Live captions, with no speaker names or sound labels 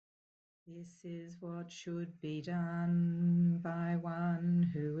This is what should be done by one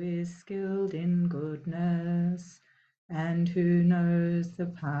who is skilled in goodness and who knows the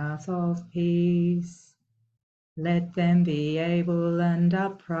path of peace. Let them be able and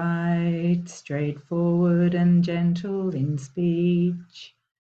upright, straightforward and gentle in speech,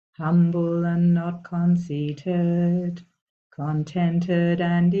 humble and not conceited, contented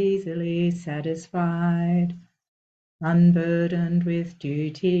and easily satisfied, unburdened with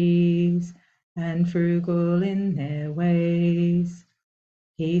duties, and frugal in their ways,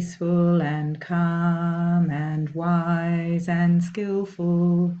 peaceful and calm and wise and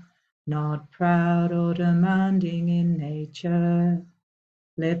skillful, not proud or demanding in nature.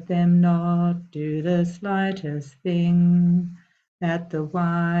 Let them not do the slightest thing that the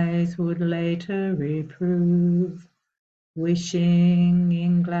wise would later reprove, wishing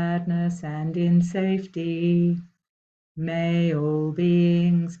in gladness and in safety. May all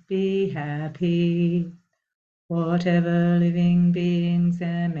beings be happy, whatever living beings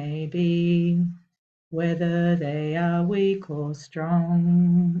there may be, whether they are weak or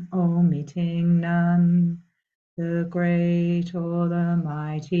strong, omitting none, the great or the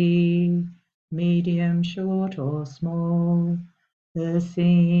mighty, medium, short or small, the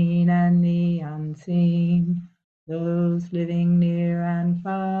seen and the unseen, those living near and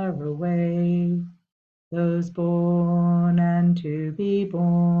far away, those born and to be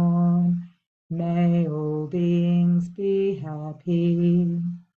born. May all beings be happy.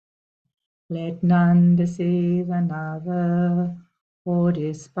 Let none deceive another or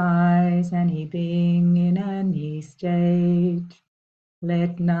despise any being in any state.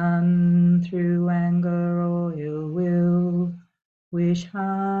 Let none through anger or ill will wish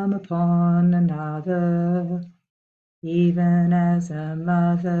harm upon another, even as a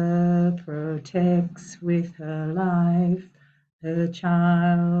mother protects with her life her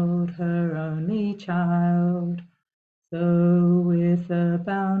child, her only child, so with a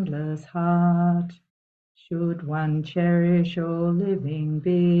boundless heart should one cherish all living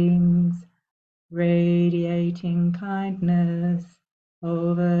beings, radiating kindness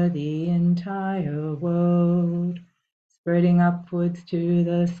over the entire world, spreading upwards to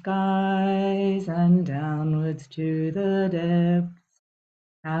the skies and downwards to the depths,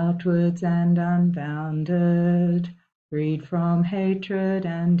 outwards and unbounded, freed from hatred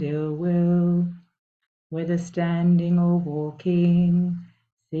and ill will, whether standing or walking,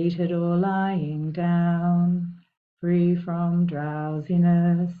 seated or lying down, free from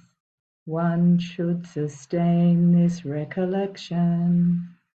drowsiness. One should sustain this recollection.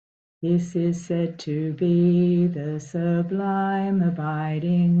 This is said to be the sublime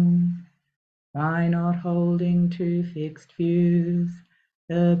abiding, by not holding to fixed views,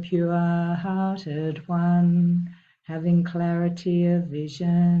 the pure-hearted one, having clarity of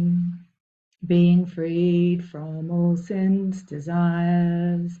vision, being freed from all sense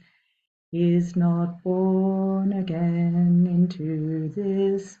desires, is not born again into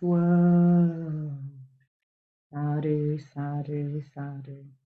this world. Sadhu, sadhu, sadhu.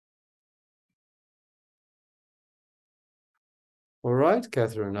 All right,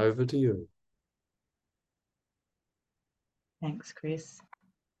 Kathryn, over to you. Thanks, Chris.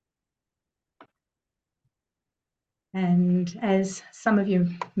 And as some of you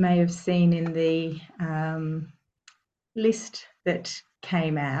may have seen in the list that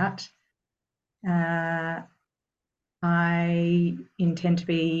came out, I intend to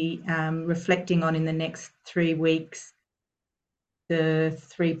be reflecting on in the next 3 weeks the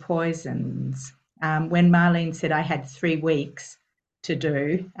 3 poisons. When Marlene said I had 3 weeks to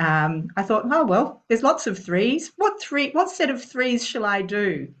do, I thought, oh, well, there's lots of threes. What set of threes shall I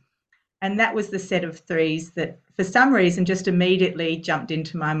do? And that was the set of threes that, for some reason, just immediately jumped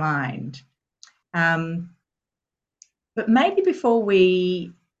into my mind. But maybe before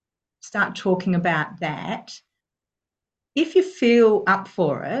we start talking about that, if you feel up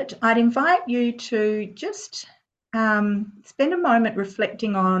for it, I'd invite you to just spend a moment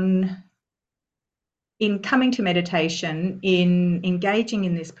reflecting on, in coming to meditation, in engaging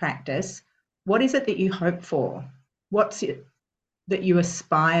in this practice, what is it that you hope for? What's it that you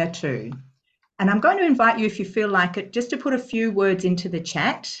aspire to? And I'm going to invite you, if you feel like it, just to put a few words into the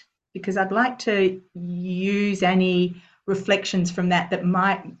chat, because I'd like to use any reflections from that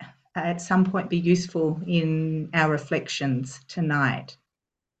might at some point be useful in our reflections tonight.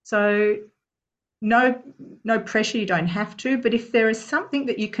 So no pressure, you don't have to, but if there is something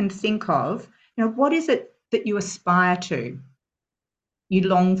that you can think of, what is it that you aspire to, you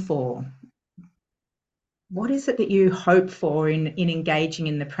long for? What is it that you hope for in engaging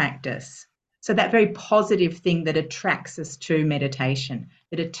in the practice? So that very positive thing that attracts us to meditation,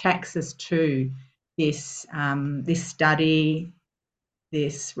 that attracts us to this, this study,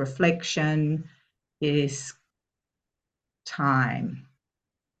 this reflection, this time.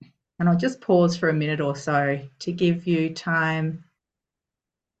 And I'll just pause for a minute or so to give you time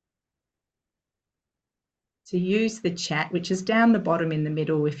to use the chat, which is down the bottom in the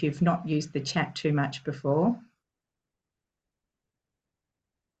middle if you've not used the chat too much before.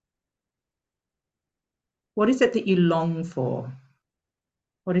 What is it that you long for?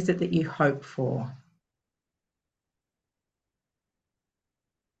 What is it that you hope for?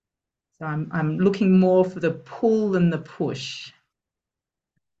 So I'm looking more for the pull than the push.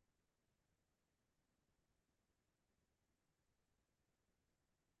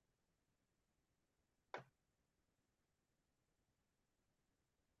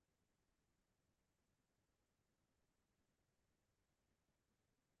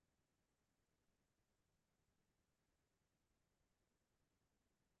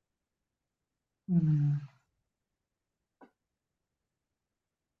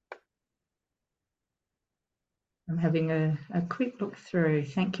 I'm having a quick look through.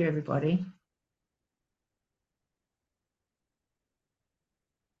 Thank you, everybody.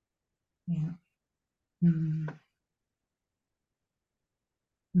 Yeah.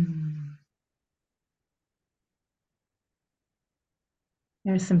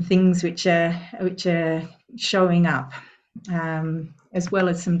 There are some things which are showing up, as well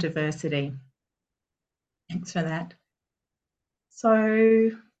as some diversity. Thanks for that.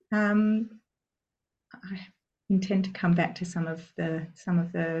 So I intend to come back to some of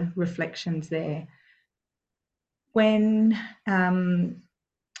the reflections there. When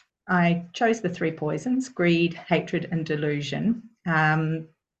I chose the three poisons, greed, hatred, and delusion,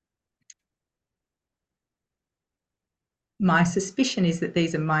 my suspicion is that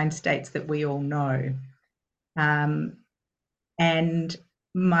these are mind states that we all know. And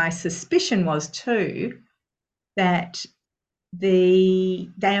my suspicion was too that they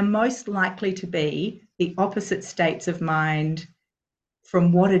are most likely to be the opposite states of mind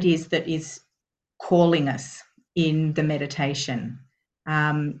from what it is that is calling us in the meditation.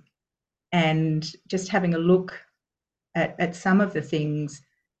 And just having a look at some of the things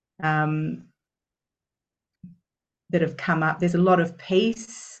that have come up, there's a lot of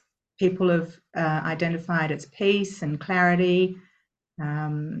peace. People have identified as peace and clarity,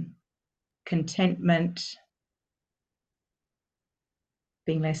 contentment,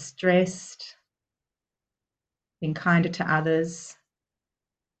 being less stressed, being kinder to others,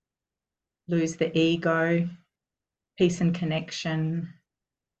 lose the ego, peace and connection,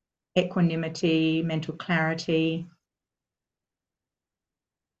 equanimity, mental clarity,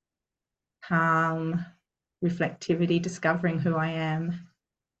 calm, reflectivity, discovering who I am,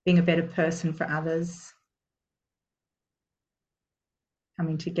 being a better person for others,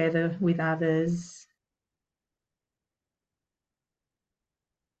 coming together with others,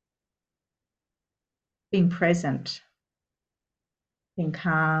 being present, being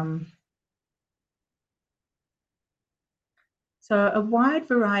calm. So a wide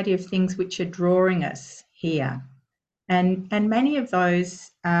variety of things which are drawing us here. And many of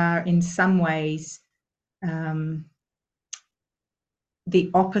those are in some ways the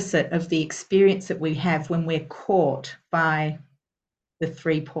opposite of the experience that we have when we're caught by the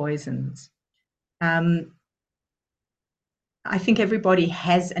three poisons. I think everybody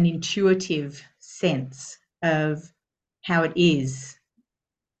has an intuitive sense of how it is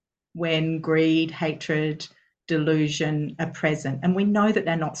when greed, hatred, delusion are present, and we know that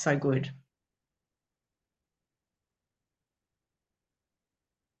they're not so good.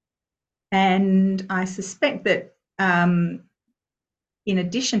 And I suspect that in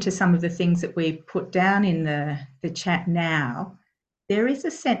addition to some of the things that we put down in the chat now, there is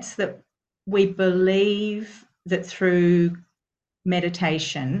a sense that we believe that through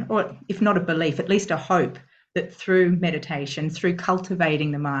meditation, or if not a belief, at least a hope that through meditation, through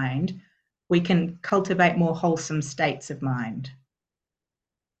cultivating the mind, we can cultivate more wholesome states of mind.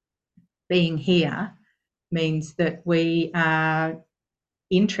 Being here means that we are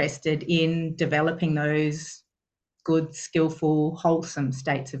interested in developing those good, skillful, wholesome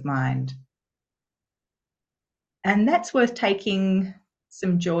states of mind. And that's worth taking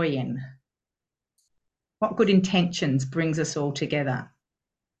some joy in. What good intentions brings us all together?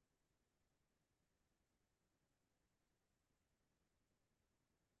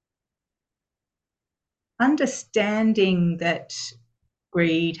 Understanding that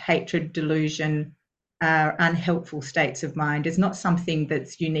greed, hatred, delusion are unhelpful states of mind is not something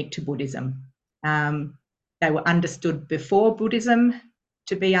that's unique to Buddhism. They were understood before Buddhism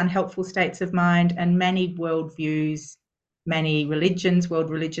to be unhelpful states of mind, and many worldviews, many religions, world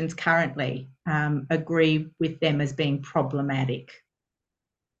religions currently agree with them as being problematic.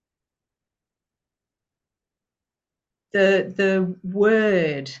 The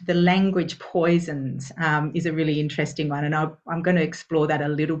word, the language poisons is a really interesting one, and I'm going to explore that a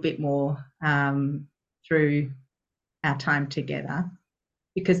little bit more through our time together,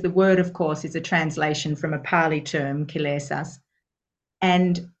 because the word, of course, is a translation from a Pali term, kilesas,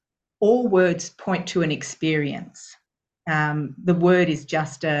 and all words point to an experience. The word is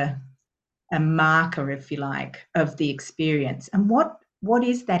just a marker, if you like, of the experience. And what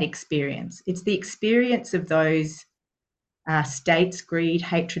is that experience? It's the experience of those states, greed,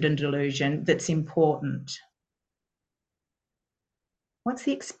 hatred, and delusion that's important. What's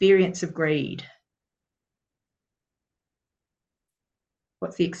the experience of greed?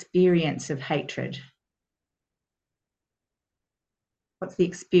 What's the experience of hatred? What's the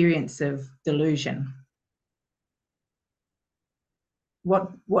experience of delusion?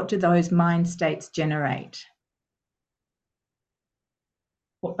 What do those mind states generate?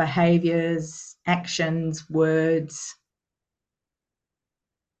 What behaviours, actions, words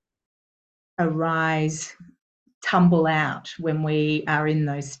arise, tumble out when we are in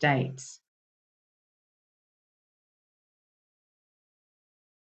those states?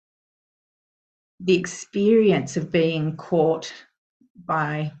 The experience of being caught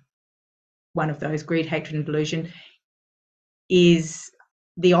by one of those, greed, hatred, and delusion, is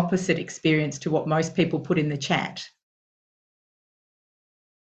the opposite experience to what most people put in the chat.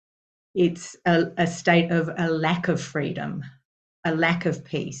 It's a state of a lack of freedom, a lack of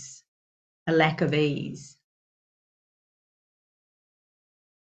peace, a lack of ease.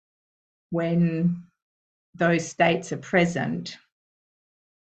 When those states are present,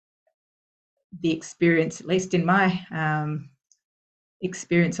 the experience, at least in my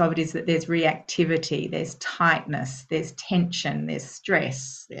experience of it, is that there's reactivity, there's tightness, there's tension, there's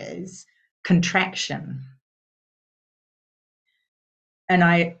stress, there's contraction. And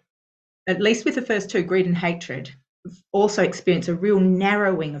I, at least with the first two, greed and hatred, also experience a real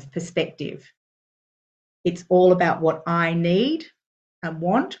narrowing of perspective. It's all about what I need and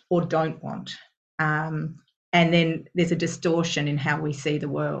want or don't want. And then there's a distortion in how we see the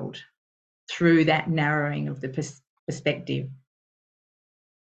world through that narrowing of the perspective.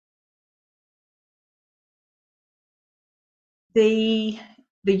 The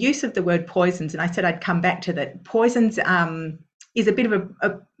use of the word poisons, and I said I'd come back to that. Poisons is a bit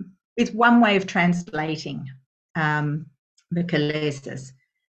of it's one way of translating the kalesis.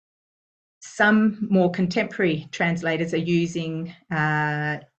 Some more contemporary translators are using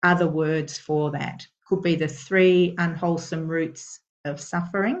other words for that. Could be the 3 unwholesome roots of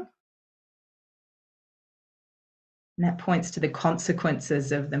suffering. And that points to the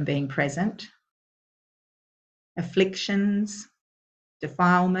consequences of them being present. Afflictions,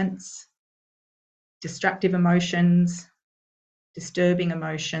 defilements, destructive emotions, disturbing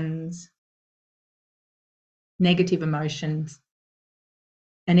emotions, negative emotions,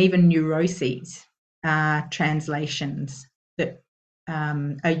 and even neuroses are translations that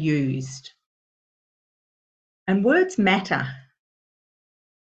are used. And words matter.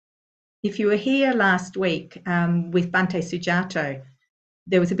 If you were here last week with Bhante Sujato,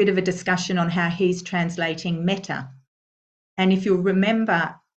 there was a bit of a discussion on how he's translating metta. And if you'll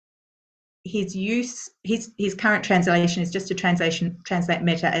remember, his current translation is just to translate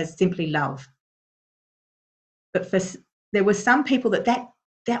metta as simply love. But there were some people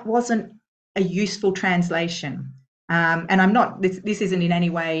that wasn't a useful translation. And I'm not, this isn't in any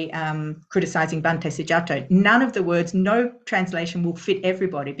way criticising Bhante Sujato. None of the words, no translation will fit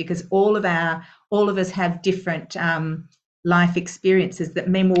everybody, because all of us have different life experiences that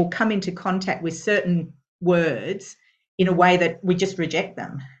mean we'll come into contact with certain words in a way that we just reject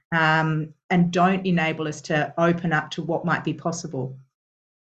them and don't enable us to open up to what might be possible.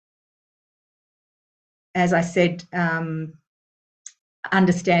 As I said,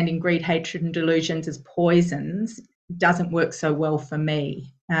 understanding greed, hatred, and delusions as poisons doesn't work so well for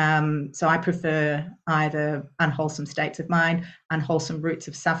me. So I prefer either unwholesome states of mind, unwholesome roots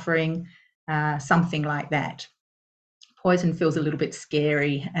of suffering, something like that. Poison feels a little bit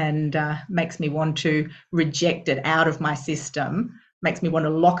scary and makes me want to reject it out of my system, makes me want to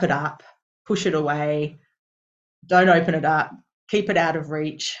lock it up, push it away, don't open it up, keep it out of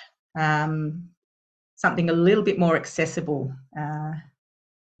reach. Something a little bit more accessible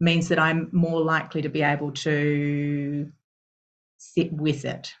means that I'm more likely to be able to sit with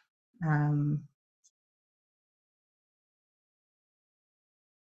it.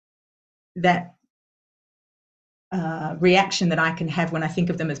 That reaction that I can have when I think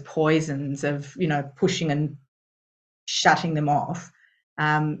of them as poisons, of, pushing and shutting them off.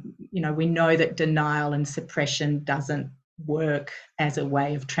 We know that denial and suppression doesn't work as a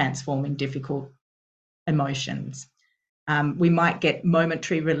way of transforming difficult emotions. We might get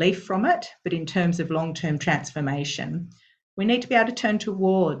momentary relief from it, but in terms of long-term transformation, we need to be able to turn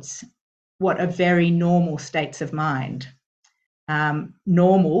towards what are very normal states of mind.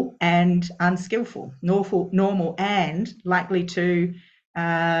 Normal and unskillful, normal and likely to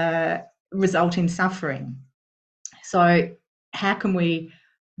result in suffering. So how can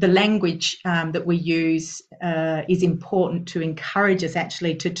the language that we use is important to encourage us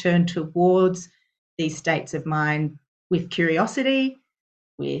actually to turn towards these states of mind with curiosity,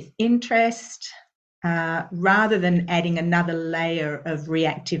 with interest, rather than adding another layer of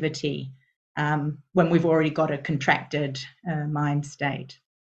reactivity when we've already got a contracted mind state.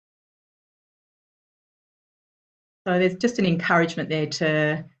 So there's just an encouragement there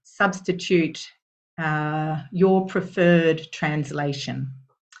to substitute your preferred translation.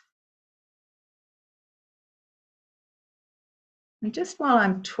 And just while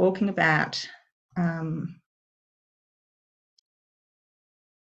I'm talking about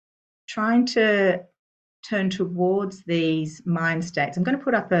trying to turn towards these mind states, I'm going to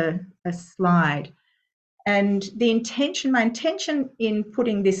put up a slide. And my intention in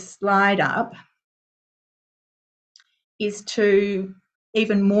putting this slide up is to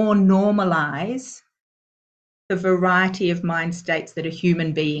even more normalize the variety of mind states that a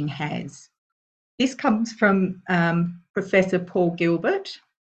human being has. This comes from Professor Paul Gilbert,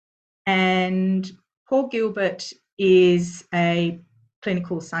 and Paul Gilbert is a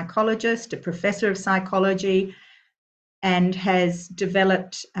clinical psychologist, a professor of psychology, and has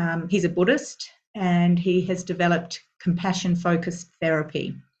developed, he's a Buddhist, and he has developed compassion-focused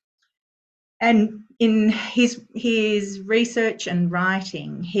therapy. And in his research and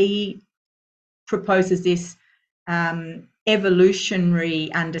writing, he proposes this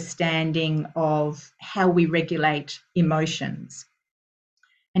evolutionary understanding of how we regulate emotions.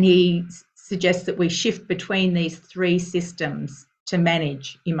 And he suggests that we shift between these three systems to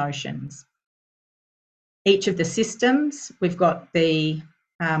manage emotions. Each of the systems, we've got at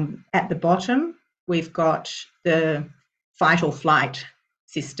the bottom, we've got the fight or flight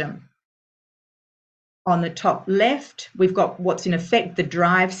system. On the top left, we've got what's in effect the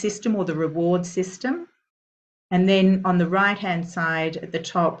drive system or the reward system. And then on the right-hand side at the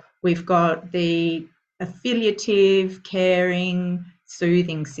top, we've got the affiliative, caring,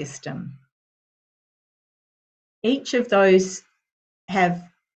 soothing system. Each of those have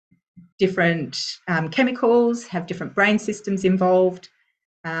different chemicals, have different brain systems involved,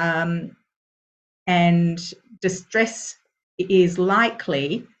 and distress is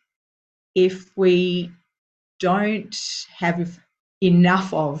likely if we don't have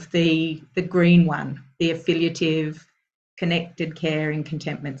enough of the green one, the affiliative, connected, caring,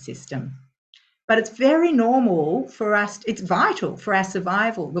 contentment system. But it's very normal for us, it's vital for our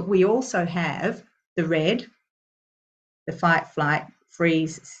survival that we also have the red, the fight, flight,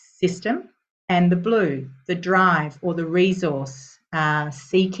 freeze system, and the blue, the drive or the resource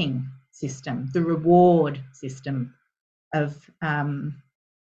seeking system, the reward system of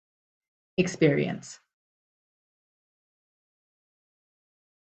experience.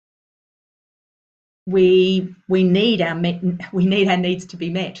 We need our needs to be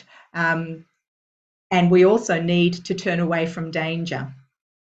met, and we also need to turn away from danger.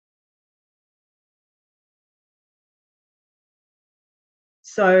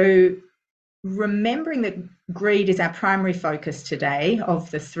 So remembering that greed is our primary focus today of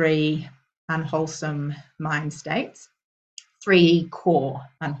the three unwholesome mind states, three core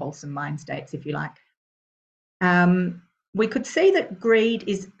unwholesome mind states, if you like. We could see that greed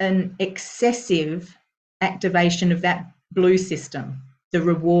is an excessive activation of that blue system, the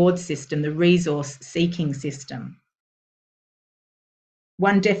reward system, the resource seeking system.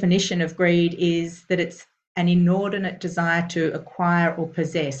 One definition of greed is that it's an inordinate desire to acquire or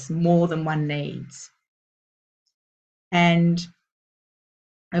possess more than one needs. And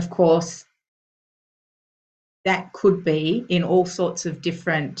of course, that could be in all sorts of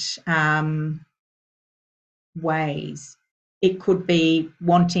different ways. It could be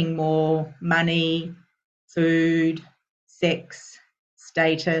wanting more money, food, sex,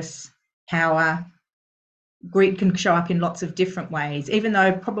 status, power. Greed can show up in lots of different ways, even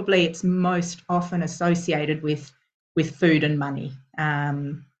though probably it's most often associated with food and money.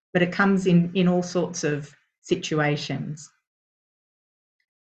 But it comes in all sorts of situations.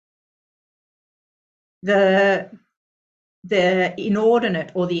 The the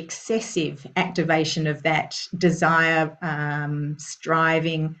inordinate or the excessive activation of that desire,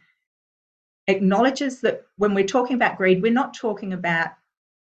 striving, acknowledges that when we're talking about greed, we're not talking about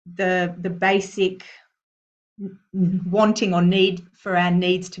the basic wanting or need for our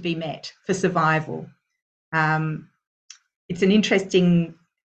needs to be met for survival. It's an interesting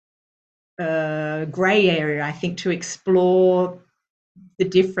grey area, I think, to explore the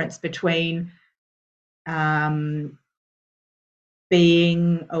difference between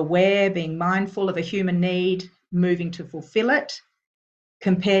being aware, being mindful of a human need, moving to fulfill it,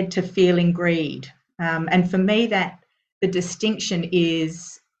 compared to feeling greed. And for me, that the distinction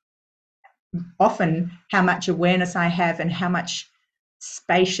is often how much awareness I have and how much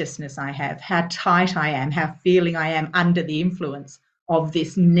spaciousness I have, how tight I am, how feeling I am under the influence of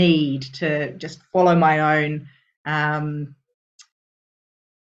this need to just follow my own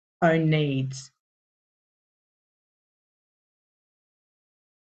needs.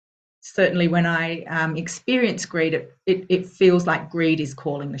 Certainly when I experience greed, it feels like greed is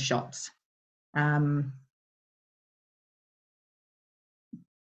calling the shots.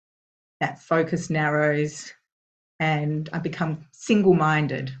 That focus narrows and I become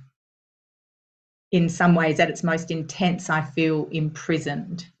single-minded. In some ways, at its most intense, I feel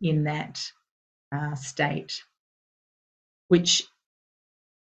imprisoned in that state, which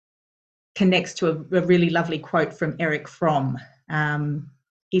connects to a really lovely quote from Erich Fromm.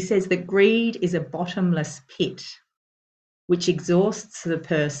 He says that greed is a bottomless pit which exhausts the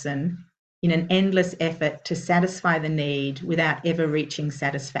person in an endless effort to satisfy the need without ever reaching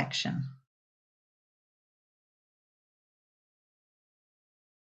satisfaction.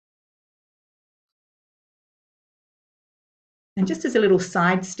 And just as a little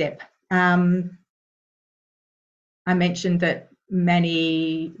sidestep, I mentioned that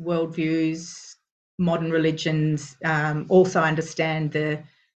many worldviews, modern religions also understand the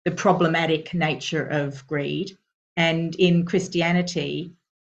problematic nature of greed. And in Christianity,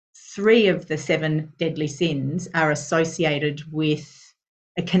 3 of the 7 deadly sins are associated with,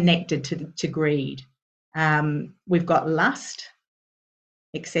 are connected to greed. We've got lust,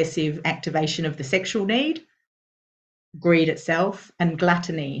 excessive activation of the sexual need, greed itself, and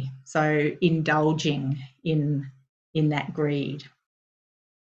gluttony, so indulging in that greed.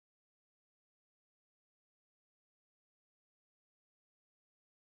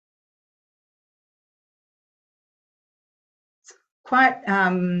 It's quite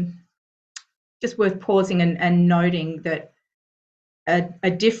just worth pausing and noting that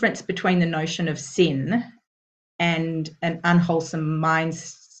a difference between the notion of sin and an unwholesome mind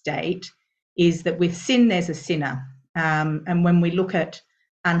state is that with sin there's a sinner, and when we look at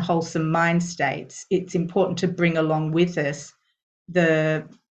unwholesome mind states, it's important to bring along with us the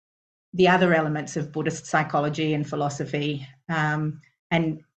other elements of Buddhist psychology and philosophy,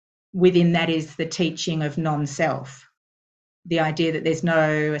 and within that is the teaching of non-self, the idea that there's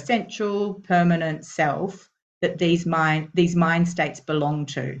no essential permanent self that these mind states belong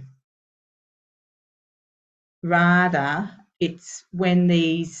to. Rather, it's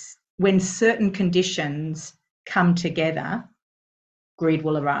when certain conditions come together, greed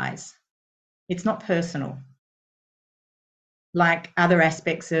will arise. It's not personal. Like other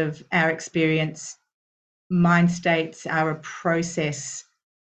aspects of our experience, mind states are a process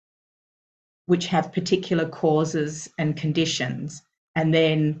which have particular causes and conditions and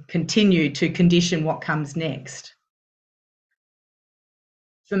then continue to condition what comes next.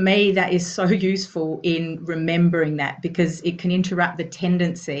 For me, that is so useful in remembering that, because it can interrupt the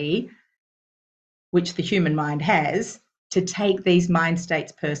tendency, which the human mind has, to take these mind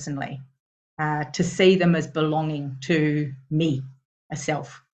states personally, to see them as belonging to me, a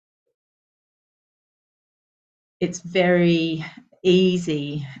self. It's very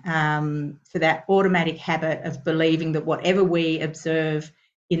easy for that automatic habit of believing that whatever we observe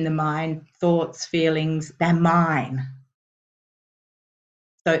in the mind, thoughts, feelings, they're mine.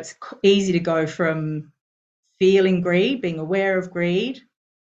 So it's easy to go from feeling greed, being aware of greed,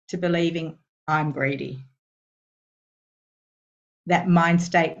 to believing I'm greedy. That mind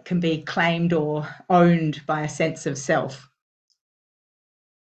state can be claimed or owned by a sense of self.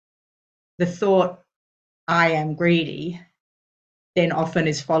 The thought, I am greedy, then often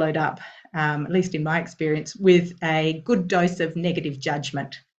is followed up, at least in my experience, with a good dose of negative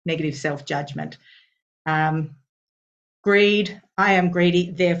judgment, negative self-judgment. Greed, I am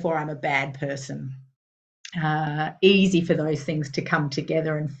greedy, therefore I'm a bad person. Easy for those things to come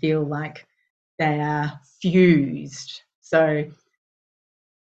together and feel like they are fused. So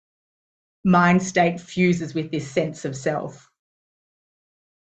mind state fuses with this sense of self.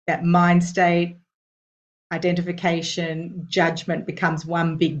 That mind state identification, judgment becomes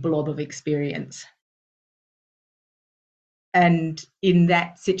one big blob of experience. And in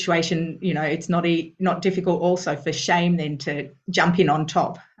that situation, it's not difficult also for shame then to jump in on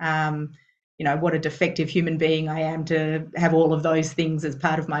top. What a defective human being I am to have all of those things as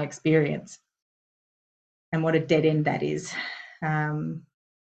part of my experience. And what a dead end that is.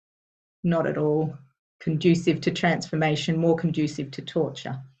 Not at all conducive to transformation, more conducive to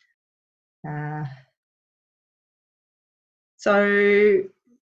torture. So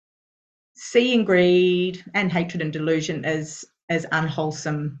seeing greed and hatred and delusion as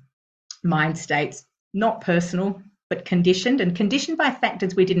unwholesome mind states, not personal, but conditioned, and conditioned by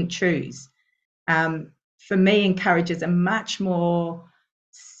factors we didn't choose, for me encourages a much more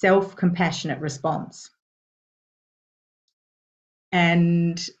self-compassionate response.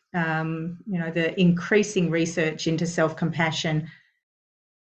 And, the increasing research into self-compassion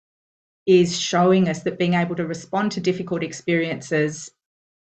is showing us that being able to respond to difficult experiences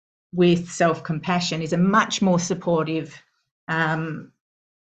with self-compassion is a much more supportive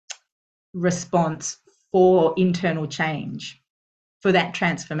response for internal change, for that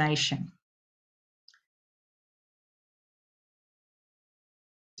transformation.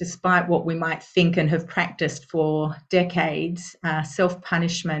 Despite what we might think and have practiced for decades,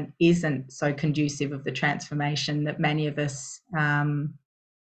 self-punishment isn't so conducive of the transformation that many of us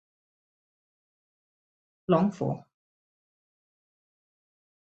long for.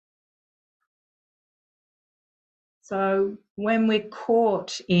 So when we're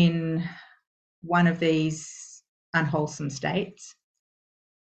caught in one of these unwholesome states,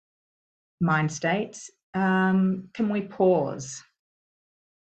 mind states, can we pause,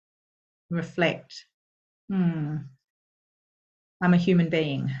 reflect? I'm a human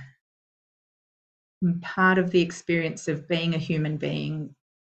being. And part of the experience of being a human being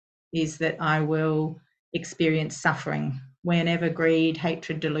is that I will experience suffering whenever greed,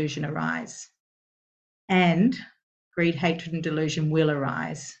 hatred, delusion arise. And greed, hatred, and delusion will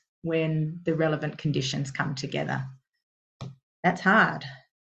arise when the relevant conditions come together. That's hard.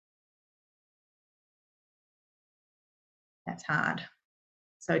 That's hard.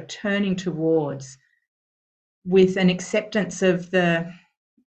 So turning towards with an acceptance of the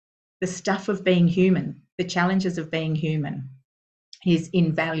stuff of being human, the challenges of being human is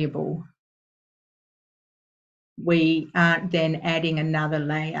invaluable. We aren't then adding another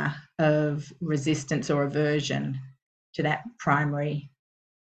layer of resistance or aversion to that primary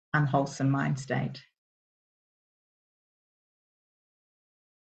unwholesome mind state.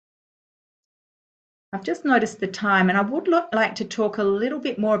 I've just noticed the time, and I would like to talk a little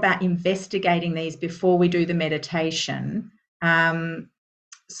bit more about investigating these before we do the meditation.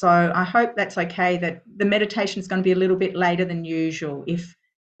 So I hope that's okay, that the meditation is going to be a little bit later than usual.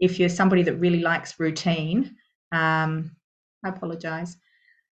 If you're somebody that really likes routine, I apologise.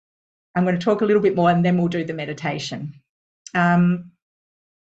 I'm going to talk a little bit more and then we'll do the meditation.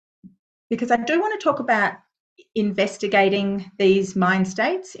 Because I do want to talk about investigating these mind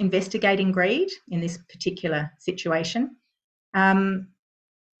states, investigating greed in this particular situation. That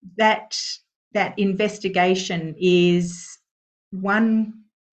investigation is one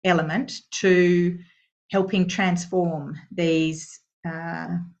element to helping transform these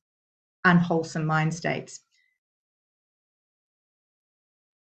unwholesome mind states.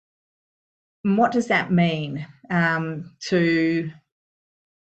 And what does that mean? To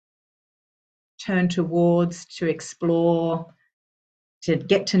turn towards, to explore, to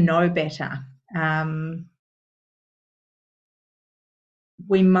get to know better.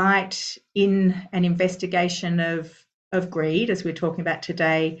 We might, in an investigation of greed, as we're talking about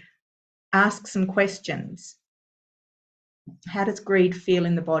today, ask some questions. How does greed feel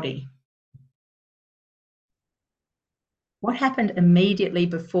in the body? What happened immediately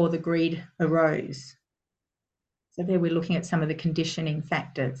before the greed arose? So there we're looking at some of the conditioning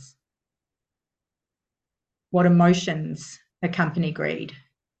factors. What emotions accompany greed?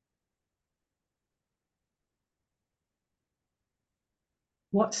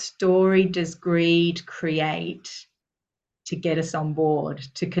 What story does greed create to get us on board,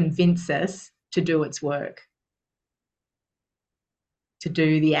 to convince us to do its work, to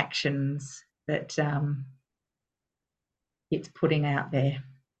do the actions that it's putting out there?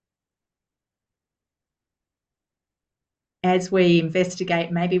 As we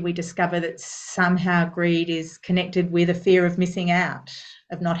investigate, maybe we discover that somehow greed is connected with a fear of missing out,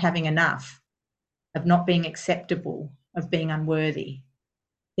 of not having enough, of not being acceptable, of being unworthy.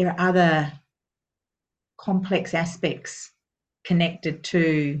 There are other complex aspects connected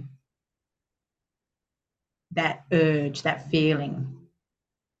to that urge, that feeling,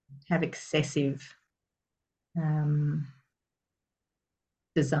 have excessive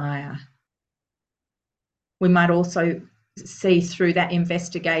desire. We might also see through that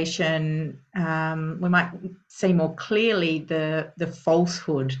investigation, we might see more clearly the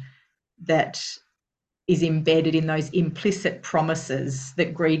falsehood that is embedded in those implicit promises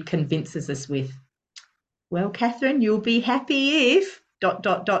that greed convinces us with. Well, Kathryn, you'll be happy if ...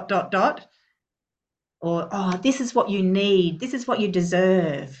 Or, oh, this is what you need, this is what you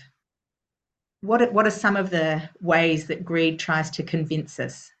deserve. What are some of the ways that greed tries to convince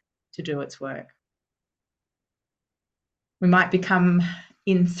us to do its work? We might become,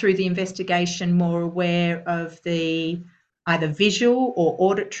 through the investigation, more aware of the either visual or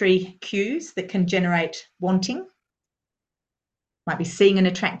auditory cues that can generate wanting. Might be seeing an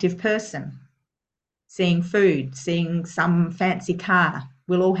attractive person, seeing food, seeing some fancy car.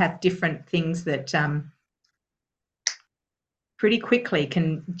 We'll all have different things that pretty quickly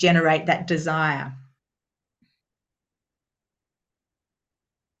can generate that desire.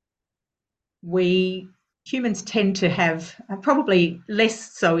 Humans tend to have, probably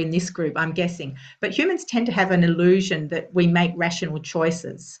less so in this group, I'm guessing, but humans tend to have an illusion that we make rational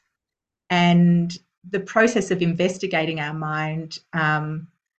choices. And the process of investigating our mind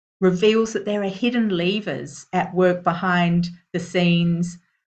reveals that there are hidden levers at work behind the scenes,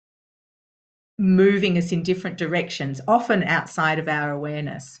 moving us in different directions, often outside of our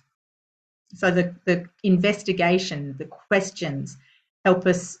awareness. So the investigation, the questions, help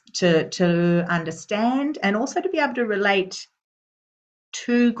us to understand and also to be able to relate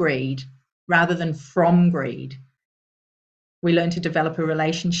to greed rather than from greed. We learn to develop a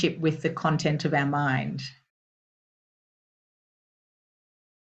relationship with the content of our mind.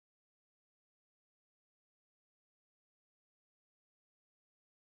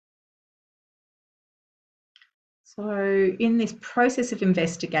 So in this process of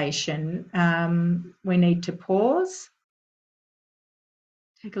investigation, we need to pause,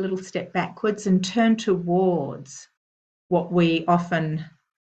 take a little step backwards and turn towards what we often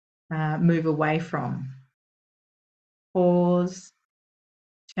move away from. Pause,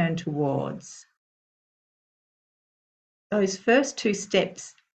 turn towards. Those first two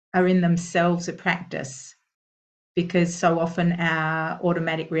steps are in themselves a practice, because so often our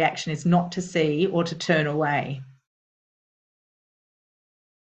automatic reaction is not to see or to turn away.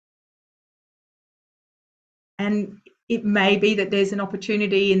 And it may be that there's an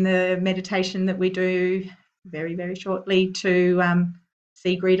opportunity in the meditation that we do very, very shortly to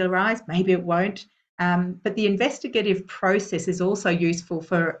see greed arise. Maybe it won't. But the investigative process is also useful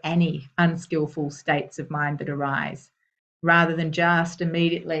for any unskillful states of mind that arise, rather than just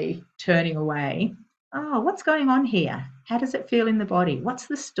immediately turning away. Oh, what's going on here? How does it feel in the body? What's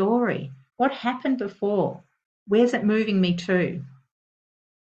the story? What happened before? Where's it moving me to?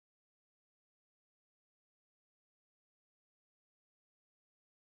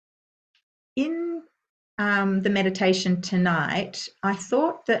 In the meditation tonight, I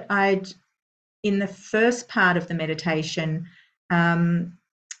thought that in the first part of the meditation,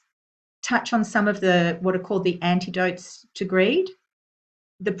 touch on some of what are called the antidotes to greed.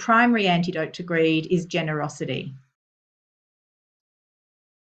 The primary antidote to greed is generosity.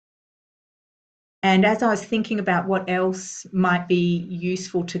 And as I was thinking about what else might be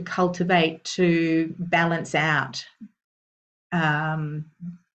useful to cultivate to balance out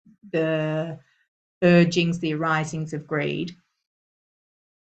the urgings, the arisings of greed,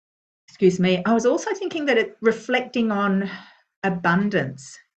 I was also thinking that reflecting on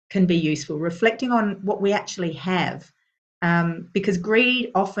abundance can be useful, reflecting on what we actually have, because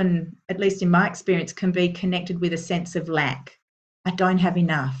greed often, at least in my experience, can be connected with a sense of lack. I don't have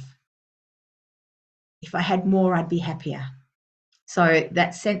enough. If I had more, I'd be happier. So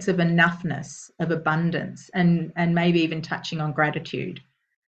that sense of enoughness, of abundance, and maybe even touching on gratitude.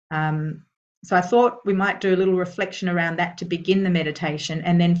 So I thought we might do a little reflection around that to begin the meditation.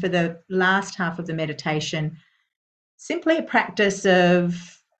 And then for the last half of the meditation, simply a practice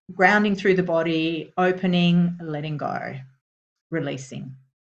of grounding through the body, opening, letting go, releasing.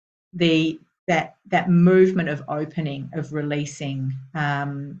 That movement of opening, of releasing,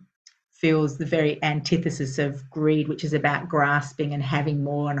 feels the very antithesis of greed, which is about grasping and having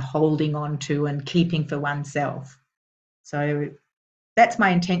more and holding on to and keeping for oneself. So that's my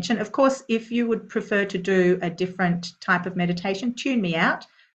intention. Of course, if you would prefer to do a different type of meditation, tune me out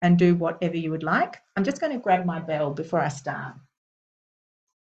and do whatever you would like. I'm just going to grab my bell before I start.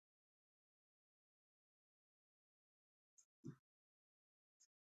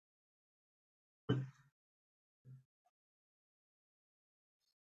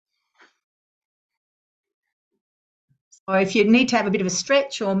 So if you need to have a bit of a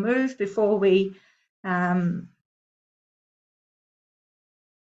stretch or move before we Start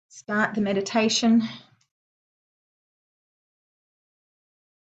the meditation.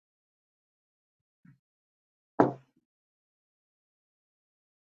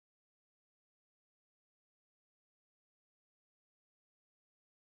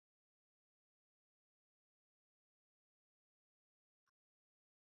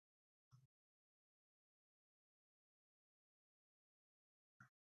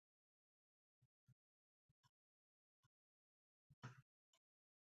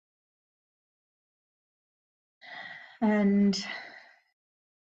 And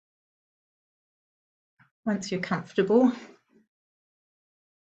once you're comfortable,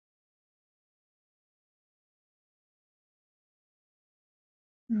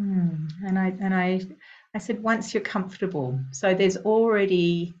 and I said once you're comfortable, so there's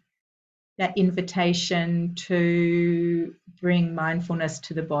already that invitation to bring mindfulness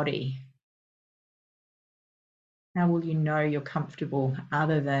to the body. How will you know you're comfortable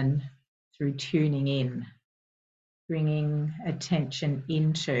other than through tuning in, bringing attention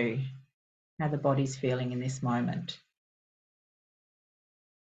into how the body's feeling in this moment?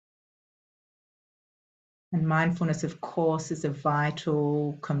 And mindfulness, of course, is a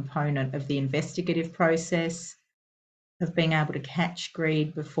vital component of the investigative process of being able to catch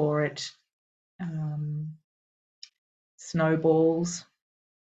greed before it snowballs.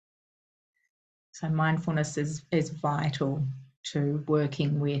 So mindfulness is vital to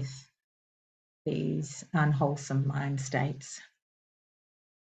working with these unwholesome mind states.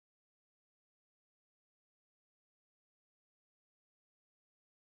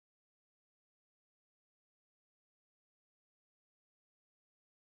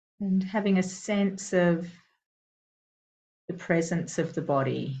 And having a sense of the presence of the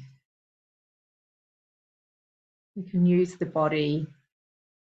body. You can use the body,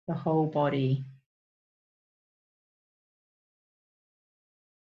 the whole body,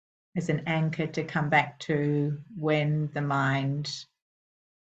 as an anchor to come back to when the mind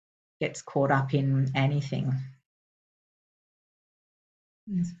gets caught up in anything.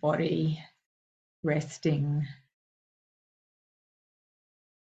 This body resting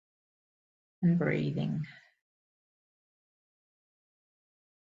and breathing.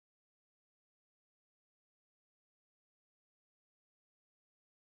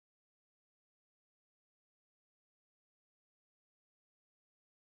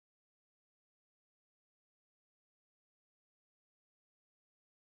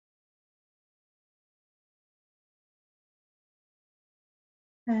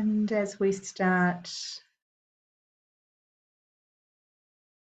 And as we start,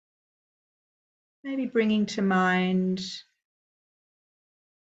 maybe bringing to mind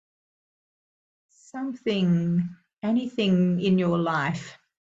something, anything in your life.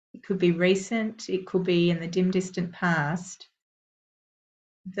 It could be recent, it could be in the dim, distant past,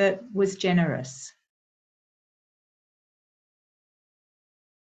 that was generous.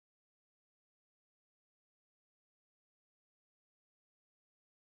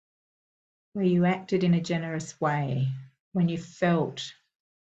 Where you acted in a generous way, when you felt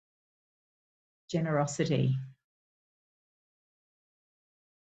generosity.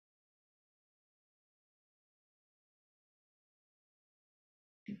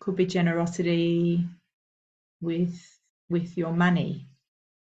 It could be generosity with your money.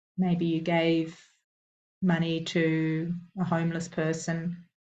 Maybe you gave money to a homeless person.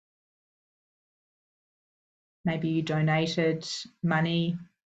 Maybe you donated money.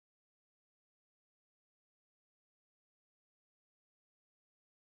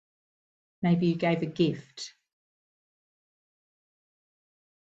 Maybe you gave a gift.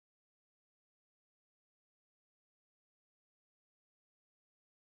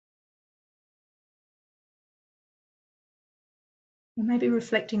 Or maybe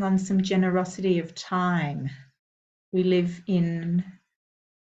reflecting on some generosity of time. We live in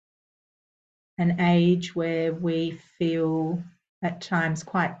an age where we feel at times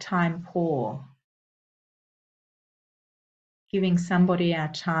quite time poor. Giving somebody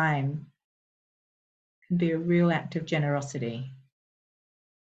our time can be a real act of generosity.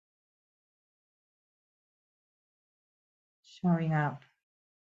 Showing up,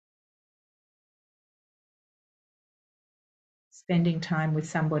 spending time with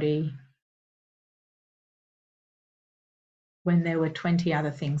somebody when there were 20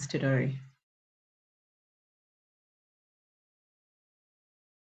 other things to do.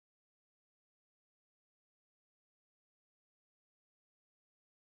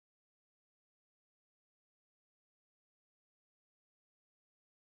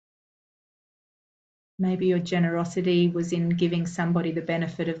 Maybe your generosity was in giving somebody the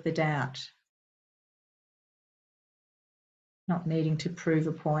benefit of the doubt. not needing to prove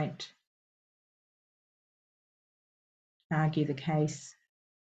a point, argue the case.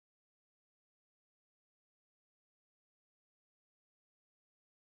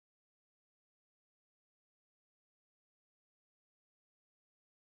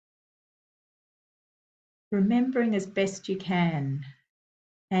 Remembering as best you can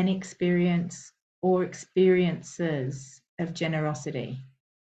an experience or experiences of generosity.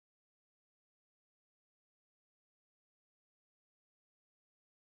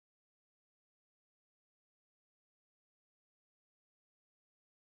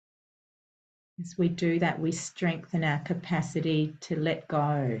 As we do that, we strengthen our capacity to let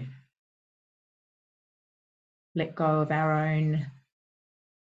go of our own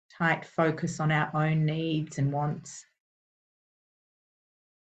tight focus on our own needs and wants.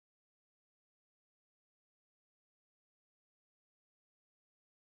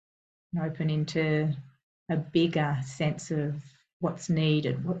 And open into a bigger sense of what's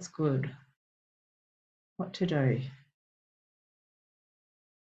needed, what's good, what to do.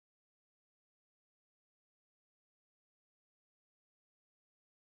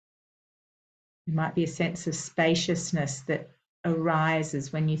 There might be a sense of spaciousness that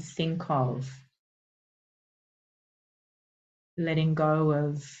arises when you think of letting go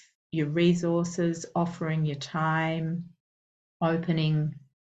of your resources, offering your time, opening,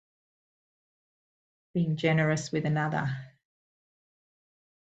 being generous with another.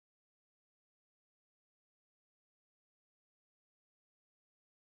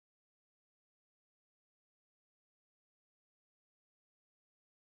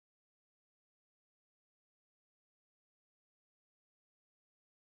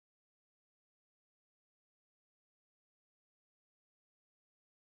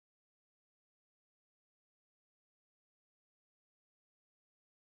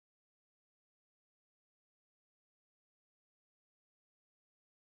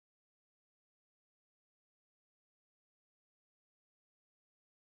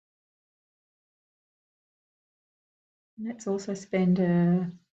 Let's also spend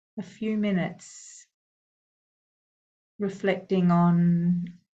a few minutes reflecting on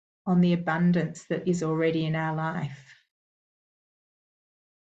the abundance that is already in our life.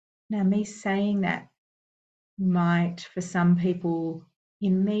 Now, me saying that might, for some people,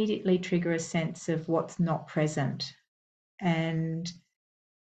 immediately trigger a sense of what's not present. And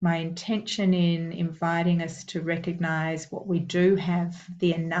my intention in inviting us to recognize what we do have,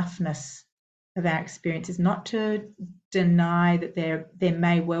 the enoughness of our experience, is not to deny that there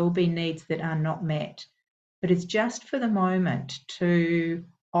may well be needs that are not met, but it's just for the moment to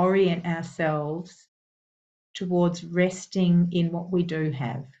orient ourselves towards resting in what we do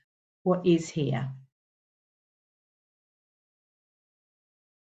have, what is here.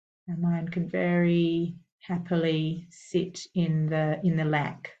 Our mind can very happily sit in the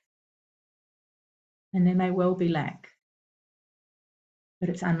lack, and there may well be lack, but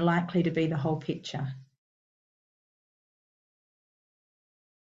it's unlikely to be the whole picture.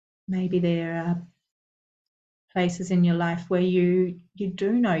 Maybe there are places in your life where you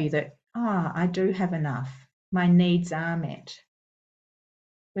do know that, I do have enough, my needs are met,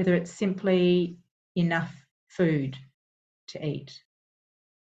 whether it's simply enough food to eat,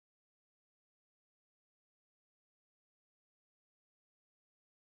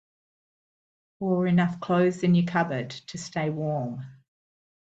 or enough clothes in your cupboard to stay warm.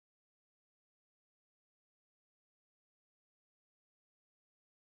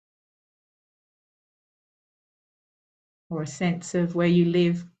 Or a sense of where you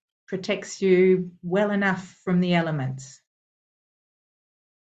live protects you well enough from the elements.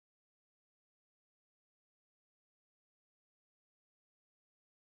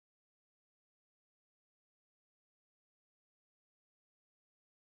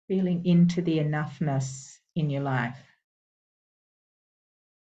 Feeling into the enoughness in your life.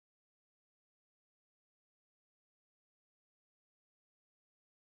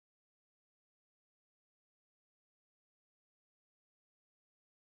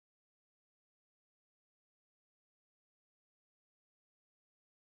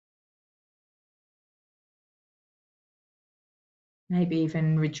 Maybe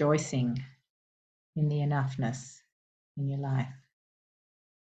even rejoicing in the enoughness in your life.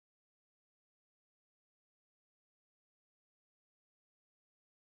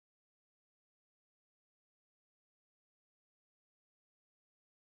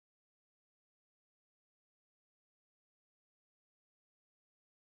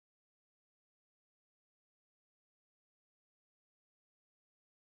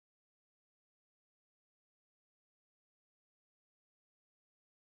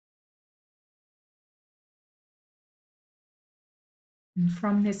 And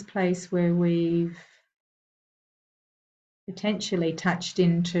from this place where we've potentially touched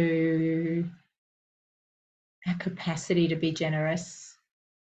into our capacity to be generous,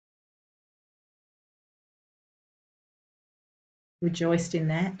 rejoiced in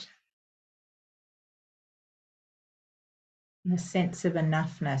that, in a sense of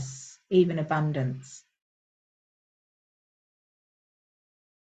enoughness, even abundance.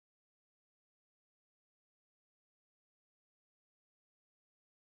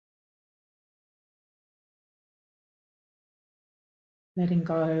 Letting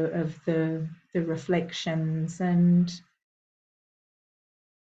go of the reflections and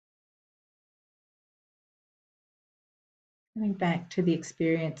coming back to the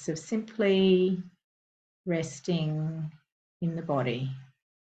experience of simply resting in the body.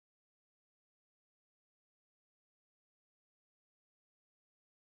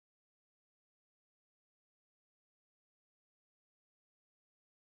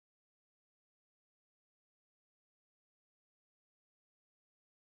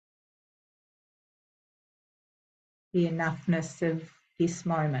 The enoughness of this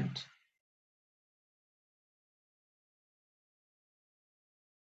moment.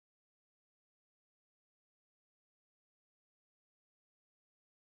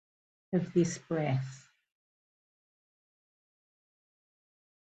 Of this breath.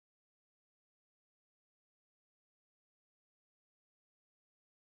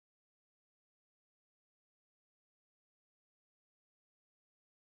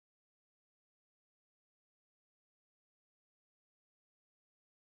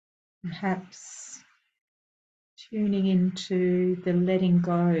 Perhaps tuning into the letting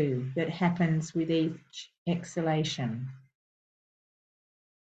go that happens with each exhalation.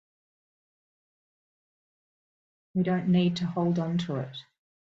 We don't need to hold on to it.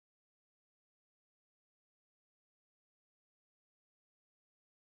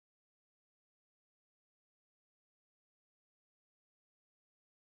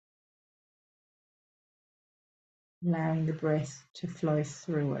 Allowing the breath to flow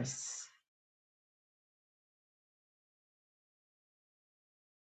through us.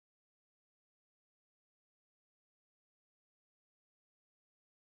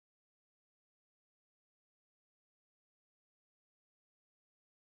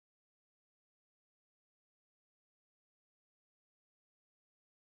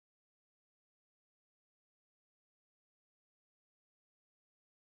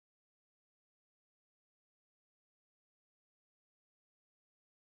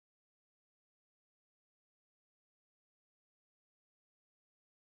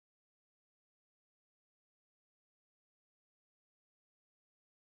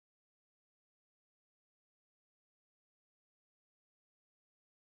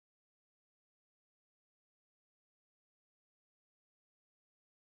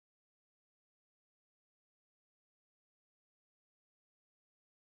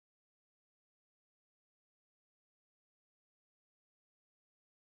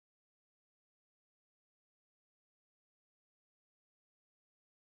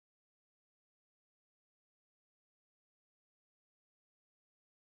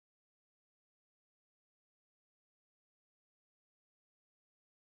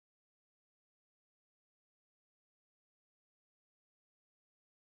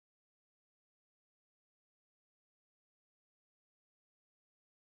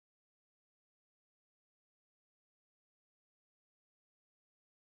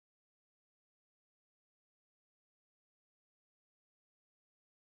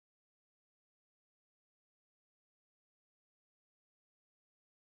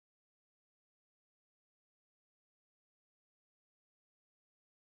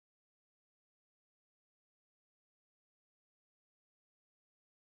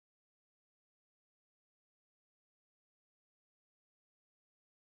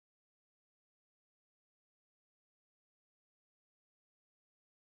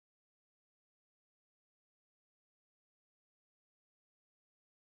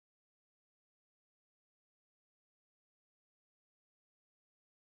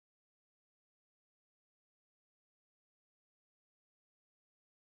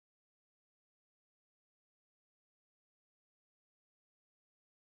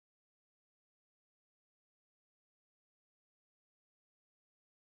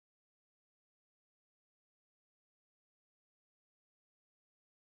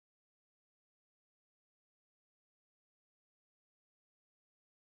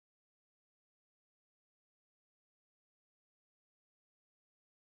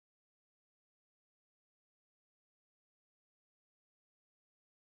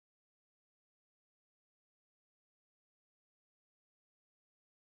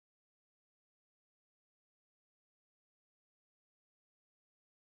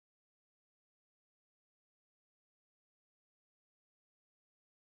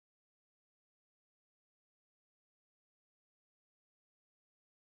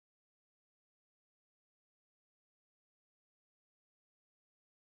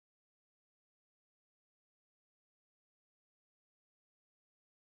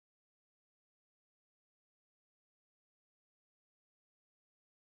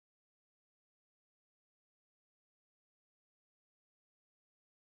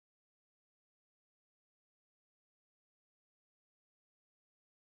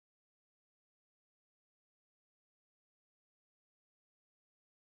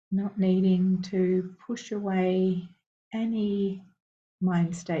 not needing to push away any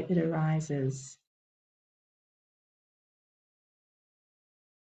mind state that arises.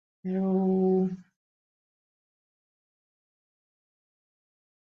 They're all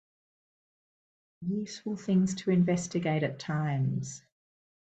useful things to investigate at times.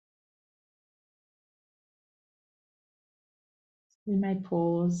 We may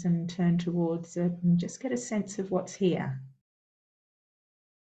pause and turn towards it and just get a sense of what's here.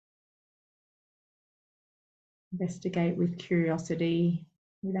 Investigate with curiosity,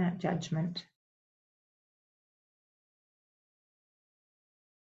 without judgment.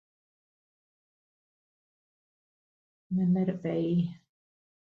 And then let it be.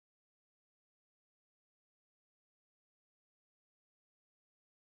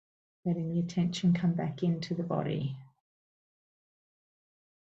 Letting the attention come back into the body.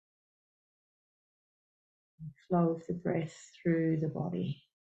 Flow of the breath through the body.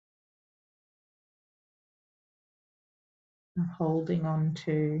 Not holding on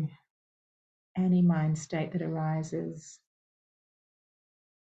to any mind state that arises.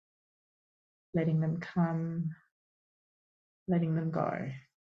 Letting them come, letting them go.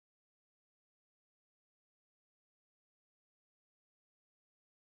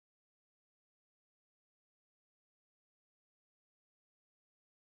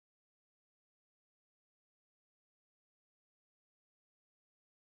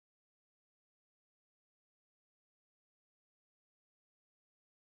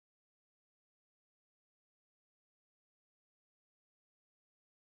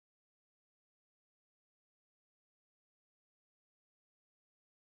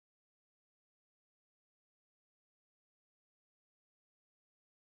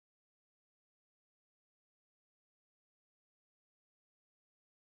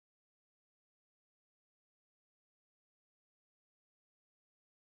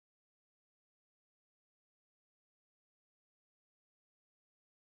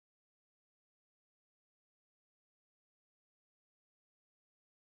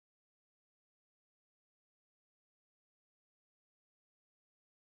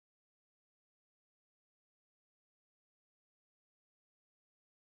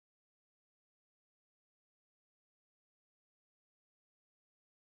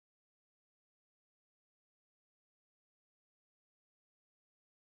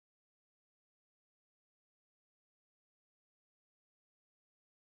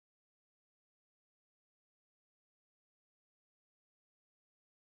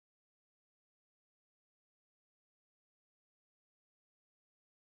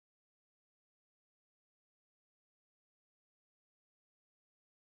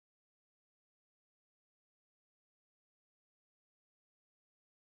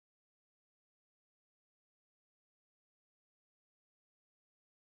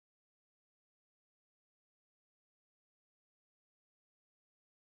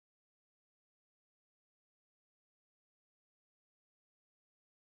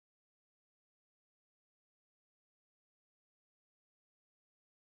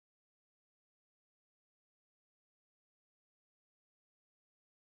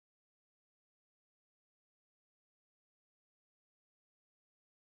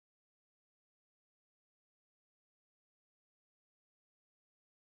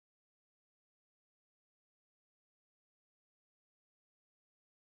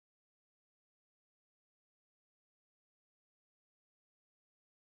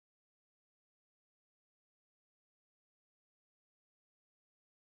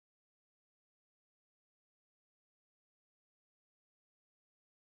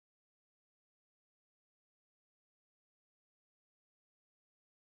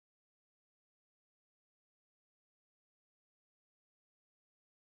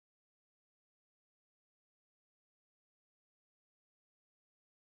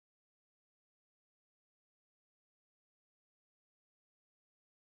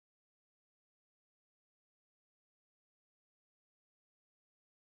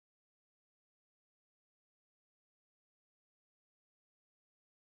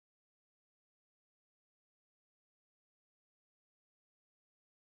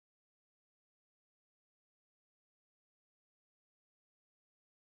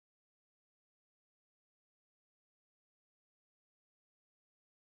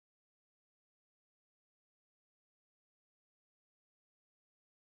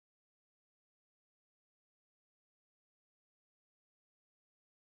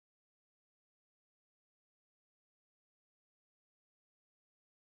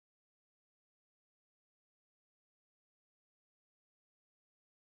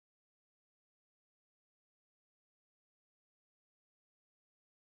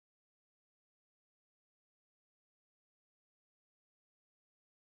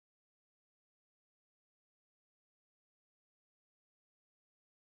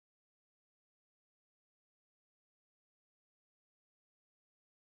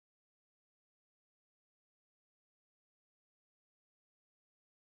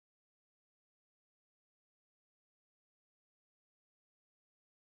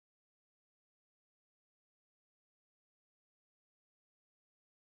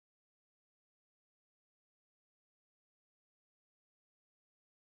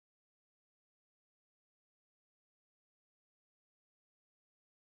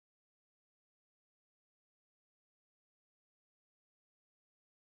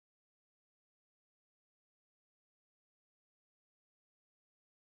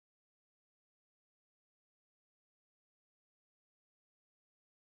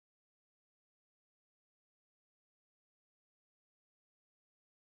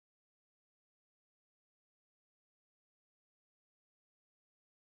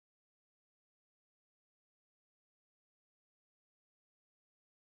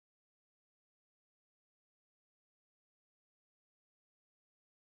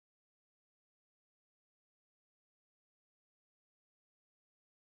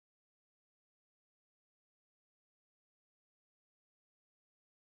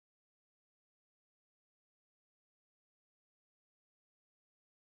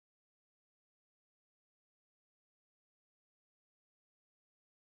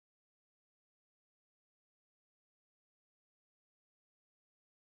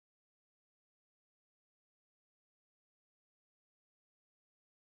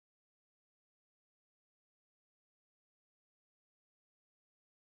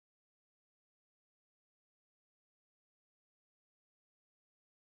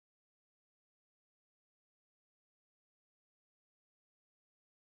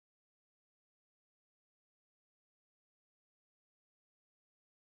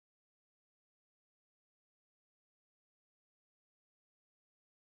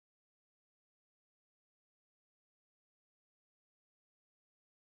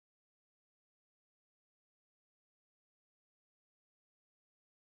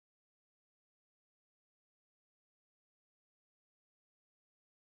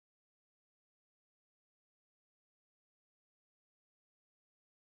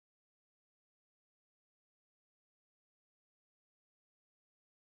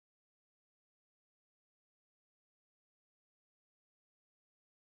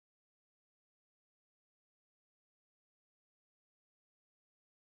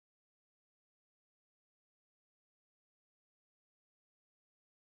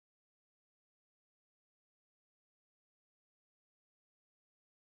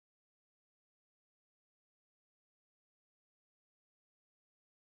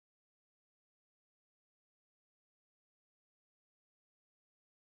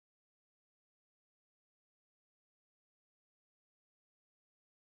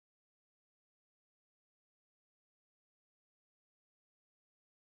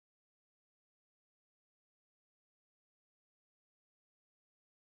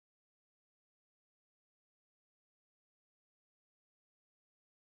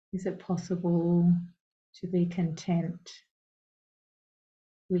 Is it possible to be content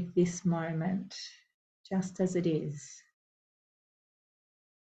with this moment just as it is?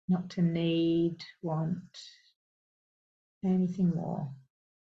 Not to need, want anything more.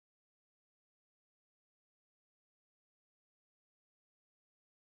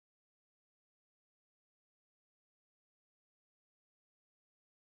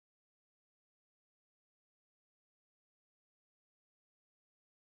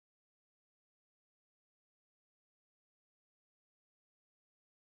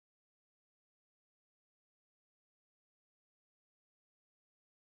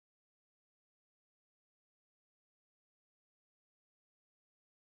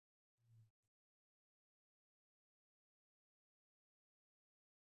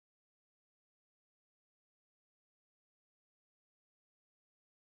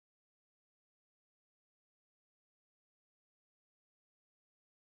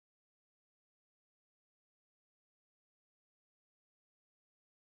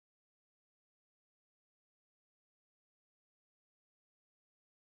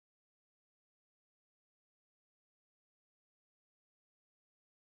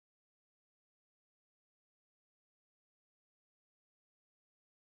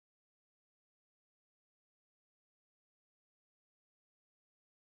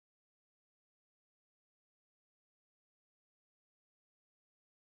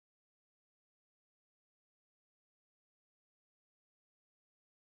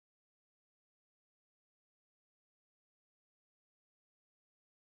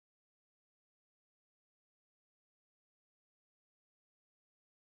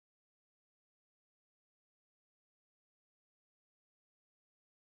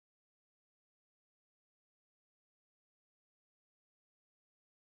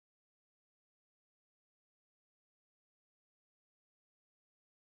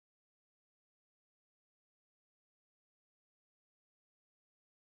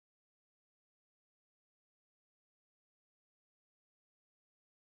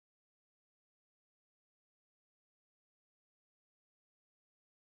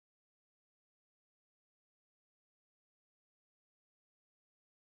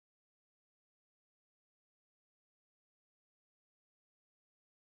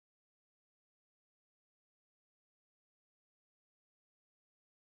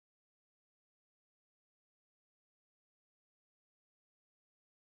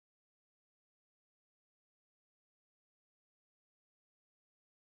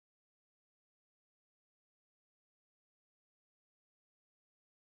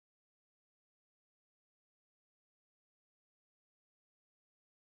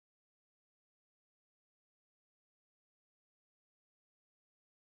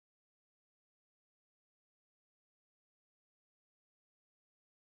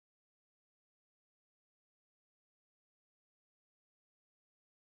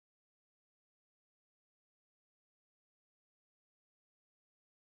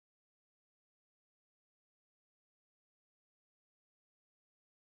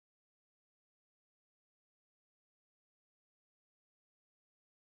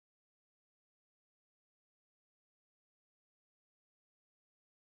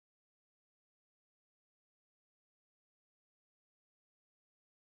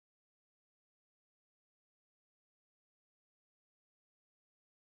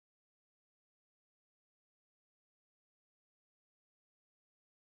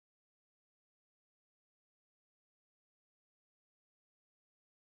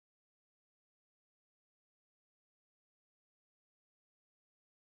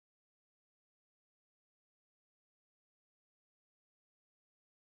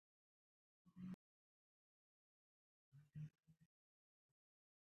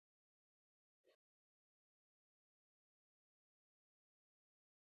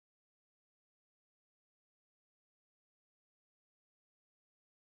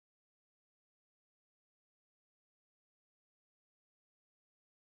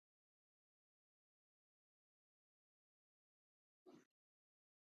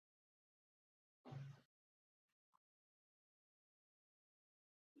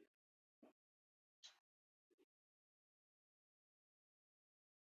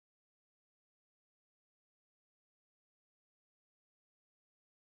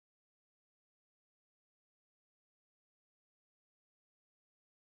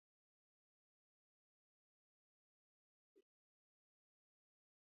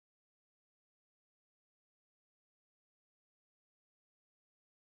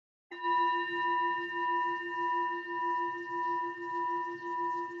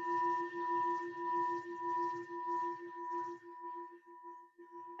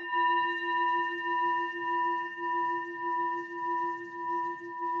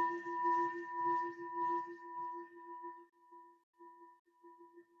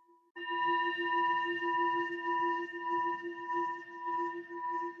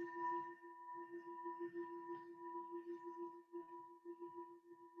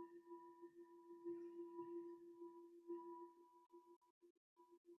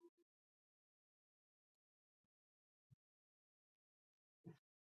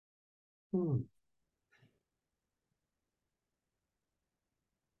 Hmm.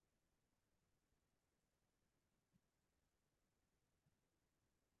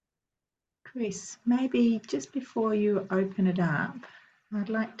 Chris, maybe just before you open it up, I'd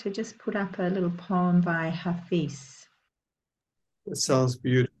like to just put up a little poem by Hafiz. It sounds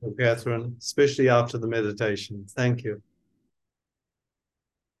beautiful, Kathryn, especially after the meditation. Thank you.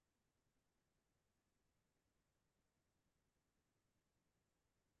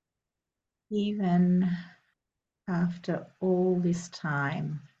 Even after all this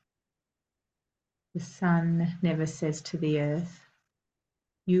time, the sun never says to the earth,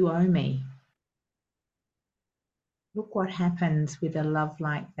 "You owe me." Look what happens with a love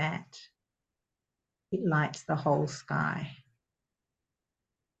like that. It lights the whole sky.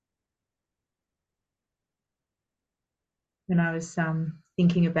 When I was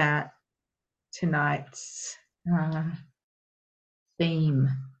thinking about tonight's theme,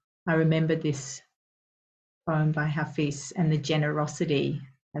 I remembered this poem by Hafiz and the generosity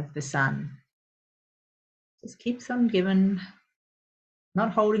of the sun. Just keeps on giving,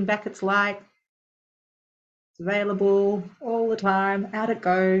 not holding back its light. It's available all the time. Out it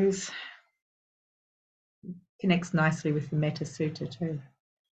goes. Connects nicely with the Metta Sutta too.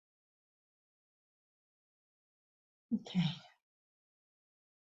 Okay.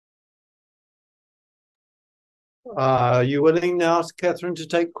 Are you willing now, Kathryn, to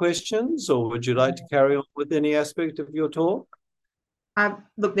take questions, or would you like to carry on with any aspect of your talk?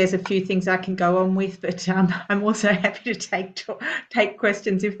 Look, there's a few things I can go on with, but I'm also happy to take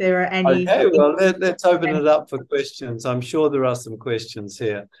questions if there are any. Okay, well, let's open it up for questions. I'm sure there are some questions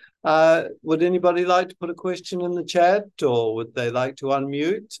here. Would anybody like to put a question in the chat, or would they like to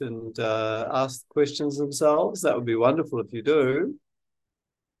unmute and ask questions themselves? That would be wonderful if you do.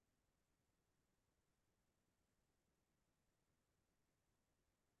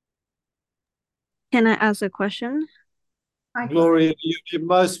 Can I ask a question? Hi, Gloria, you're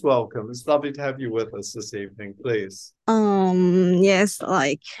most welcome. It's lovely to have you with us this evening, please. Yes,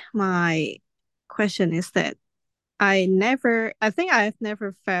 like my question is that I think I've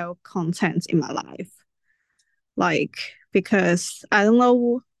never felt content in my life. Like, because I don't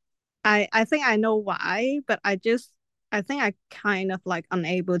know, I think I know why, but I think I kind of like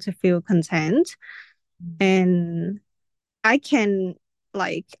unable to feel content. And I can,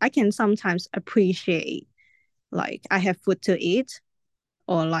 I can sometimes appreciate, like, I have food to eat,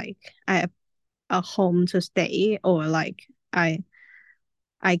 or like, I have a home to stay, or like, I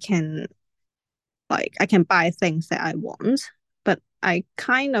I can I can buy things that I want, but I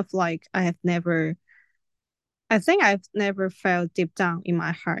kind of like I think I've never felt deep down in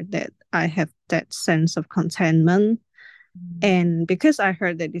my heart that I have that sense of contentment. And because I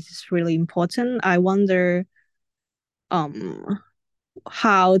heard that this is really important, I wonder um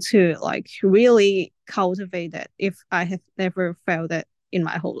how to like really cultivate that if I have never felt that in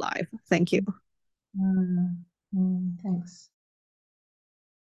my whole life. Thank you. Thanks.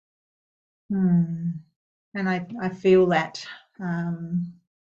 And I feel that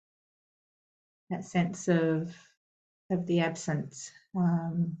that sense of the absence,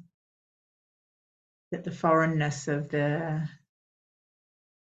 that the foreignness of the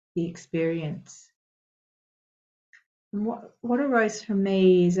experience. And what arose for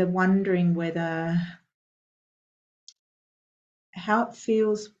me is a wondering whether how it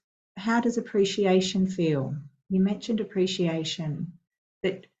feels. How does appreciation feel? You mentioned appreciation,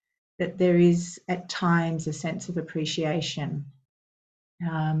 that there is at times a sense of appreciation.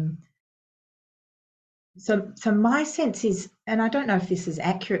 Um, so my sense is, and I don't know if this is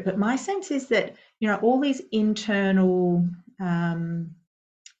accurate, but my sense is that all these internal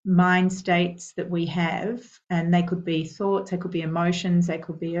mind states that we have, and they could be thoughts, they could be emotions, they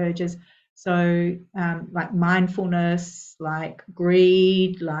could be urges. So like mindfulness, like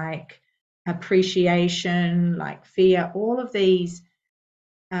greed, like appreciation, like fear, all of these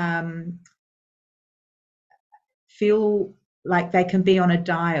feel like they can be on a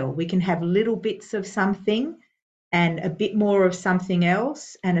dial. We can have little bits of something and a bit more of something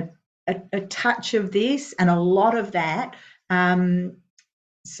else, and a touch of this and a lot of that.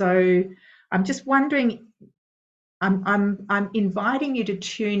 So I'm just wondering, I'm inviting you to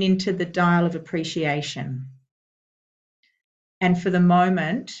tune into the dial of appreciation, and for the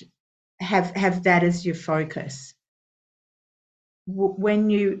moment, have that as your focus. When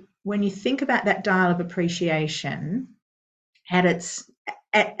you think about that dial of appreciation at its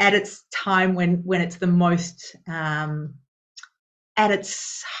time when it's the most at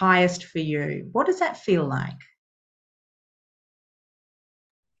its highest for you, what does that feel like?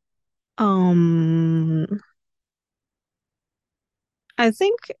 Um I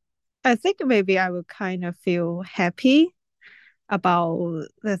think I think maybe I would kind of feel happy about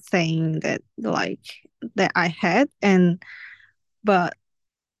the thing that I had, but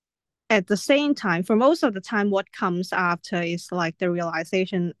at the same time, for most of the time, what comes after is like the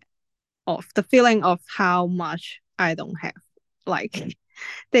realization of the feeling of how much I don't have. Like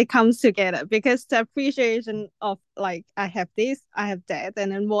they comes together because the appreciation of like I have this, I have that,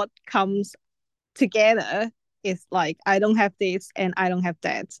 and then what comes together is like I don't have this and I don't have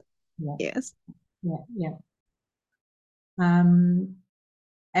that. Yeah. Yes. Yeah. And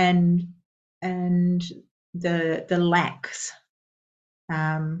the lacks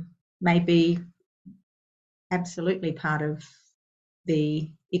may be absolutely part of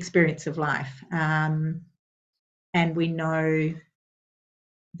the experience of life. And we know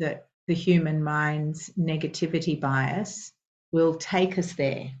that the human mind's negativity bias will take us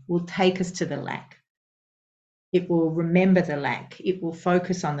there, will take us to the lack. It will remember the lack. It will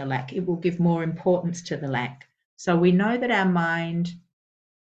focus on the lack. It will give more importance to the lack. So we know that our mind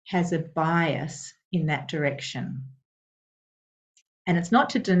has a bias in that direction. And it's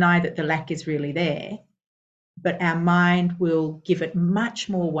not to deny that the lack is really there, but our mind will give it much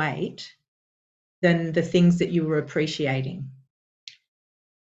more weight than the things that you were appreciating.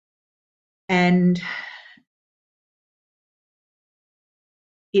 And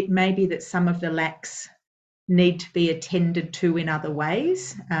it may be that some of the lacks need to be attended to in other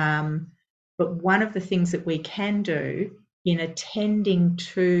ways. But one of the things that we can do in attending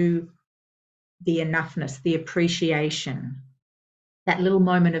to the enoughness, the appreciation, that little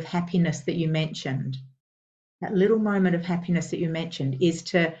moment of happiness that you mentioned, is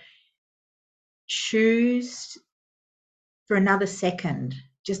to choose for another second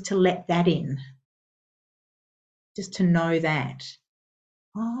just to let that in, just to know that,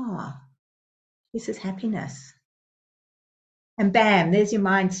 this is happiness. And bam, there's your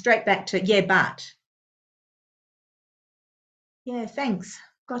mind straight back to, yeah, but. Yeah, thanks.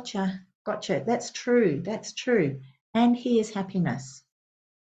 Gotcha. That's true. And here's happiness.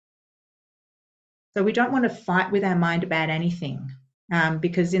 So we don't want to fight with our mind about anything,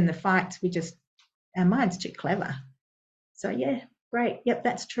 because in the fights, our mind's too clever. So yeah, great. Yep,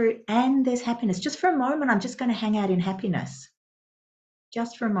 that's true. And there's happiness. Just for a moment, I'm just going to hang out in happiness.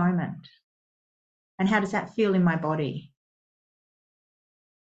 Just for a moment. And how does that feel in my body?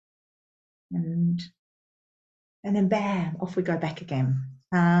 And then bam, off we go back again.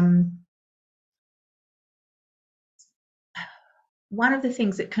 One of the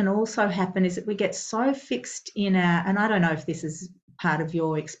things that can also happen is that we get so fixed in and I don't know if this is part of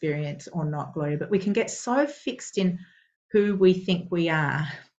your experience or not, Gloria, but we can get so fixed in who we think we are,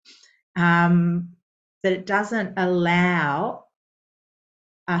 that it doesn't allow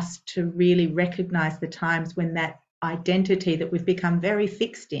us to really recognize the times when that identity that we've become very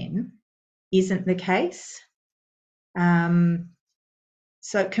fixed in isn't the case.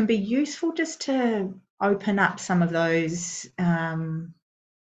 So it can be useful just to open up some of those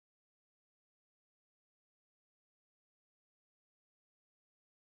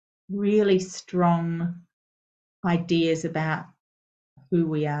really strong ideas about who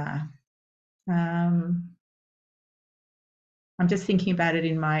we are. I'm just thinking about it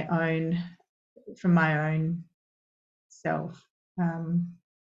from my own self.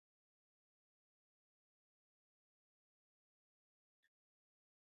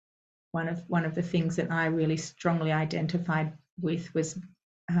 One of the things that I really strongly identified with was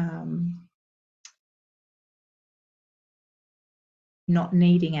not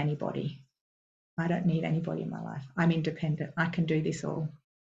needing anybody. I don't need anybody in my life. I'm independent. I can do this all.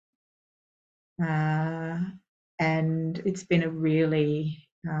 And it's been a really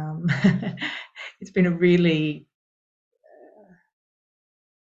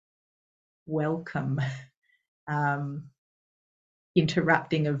welcome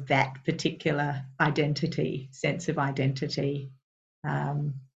interrupting of that particular sense of identity,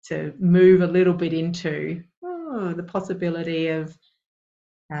 to move a little bit into the possibility of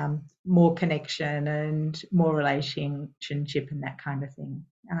more connection and more relationship and that kind of thing.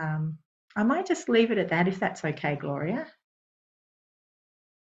 I might just leave it at that if that's okay, Gloria.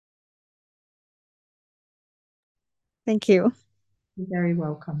 Thank you. You're very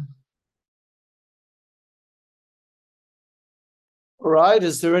welcome. All right.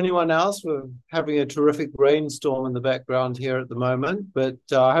 Is there anyone else? We're having a terrific rainstorm in the background here at the moment, but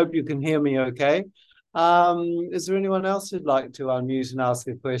I hope you can hear me okay. Is there anyone else who'd like to unmute and ask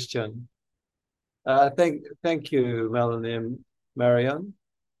a question? Thank you, Melanie and Marianne.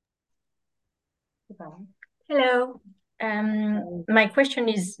 Hello. My question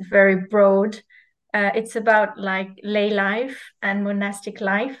is very broad. It's about like lay life and monastic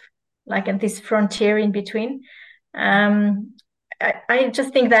life. like at this frontier in between. I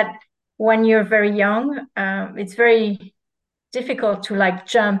just think that when you're very young, it's very difficult to like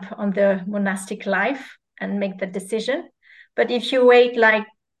jump on the monastic life and make the decision. But if you wait like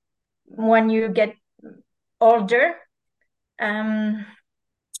when you get older,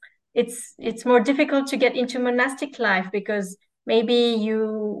 it's more difficult to get into monastic life because maybe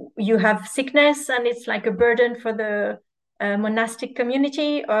you have sickness and it's like a burden for the monastic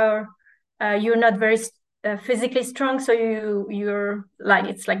community, or you're not very physically strong, so you're like,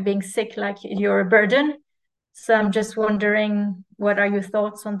 it's like being sick, like you're a burden. So I'm just wondering, what are your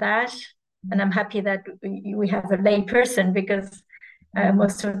thoughts on that? And I'm happy that we have a lay person, because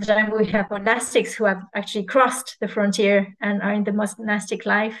most of the time we have monastics who have actually crossed the frontier and are in the monastic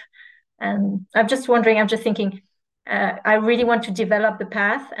life. And I'm just wondering, I'm just thinking, I really want to develop the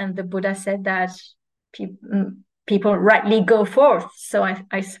path. And the Buddha said that people rightly go forth. So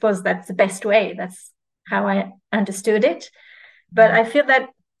I suppose that's the best way. That's how I understood it. But I feel that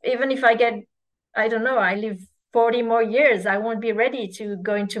even if I get, I don't know, I live 40 more years, I won't be ready to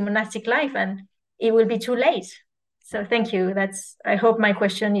go into monastic life and it will be too late. So thank you. I hope my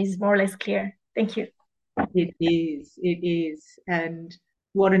question is more or less clear. Thank you. It is. And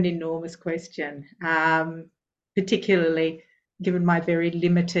what an enormous question, particularly given my very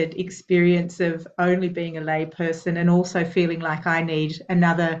limited experience of only being a lay person and also feeling like I need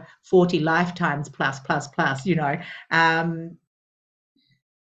another 40 lifetimes plus, you know.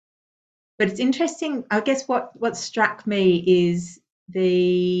 But it's interesting, I guess what struck me is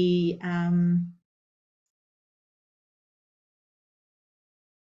the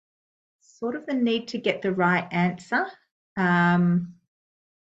sort of the need to get the right answer.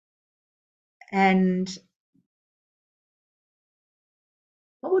 And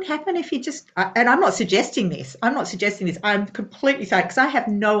what would happen if you just, and I'm not suggesting this, I'm completely sorry, because I have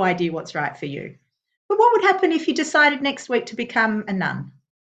no idea what's right for you. But what would happen if you decided next week to become a nun?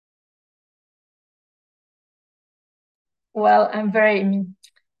 Well,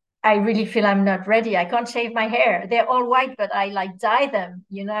 I really feel I'm not ready. I can't shave my hair. They're all white, but I like dye them,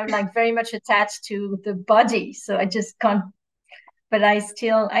 you know, like very much attached to the body. So I just can't, but I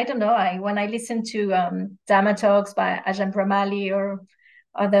don't know. When I listen to Dharma talks by Ajahn Brahmali or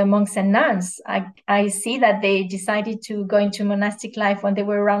other monks and nuns, I see that they decided to go into monastic life when they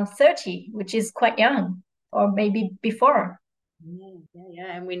were around 30, which is quite young, or maybe before.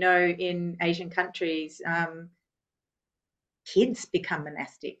 Yeah. And we know in Asian countries, kids become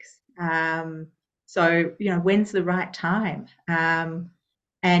monastics. So, you know, when's the right time?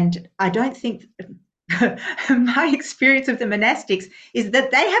 And I don't think my experience of the monastics is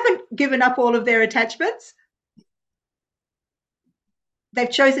that they haven't given up all of their attachments. They've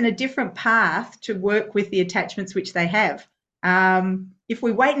chosen a different path to work with the attachments which they have. If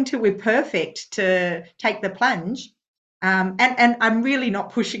we wait until we're perfect to take the plunge, and I'm really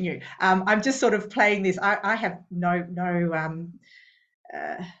not pushing you. I'm just sort of playing this. I have no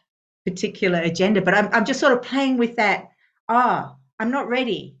particular agenda, but I'm just sort of playing with that. I'm not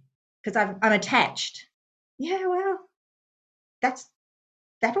ready because I'm attached. Yeah, well,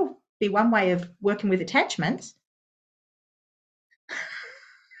 that'll be one way of working with attachments.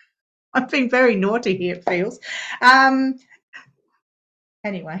 I've been very naughty here, it feels.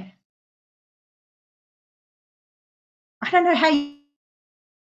 Anyway, I don't know how you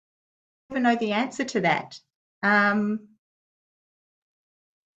even know the answer to that.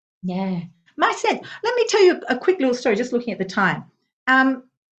 Yeah, my sense. Let me tell you a quick little story, just looking at the time. I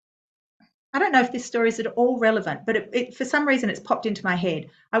don't know if this story is at all relevant, but it for some reason it's popped into my head.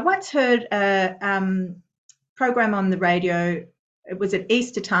 I once heard a program on the radio. It was at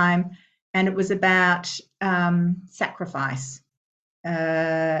Easter time, and it was about sacrifice.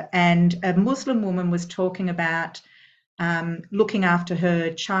 And a Muslim woman was talking about looking after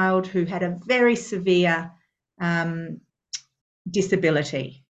her child who had a very severe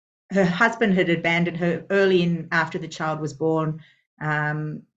disability. Her husband had abandoned her early in after the child was born,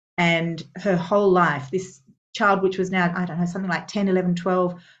 and her whole life, this child, which was now, I don't know, something like 10, 11,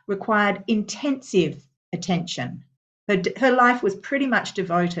 12, required intensive attention. Her life was pretty much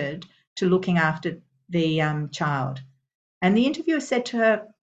devoted to looking after the child. And the interviewer said to her,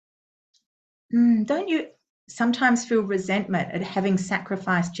 don't you sometimes feel resentment at having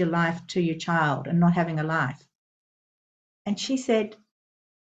sacrificed your life to your child and not having a life? And she said,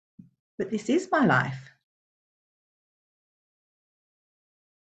 but this is my life.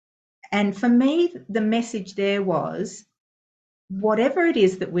 And for me, the message there was, whatever it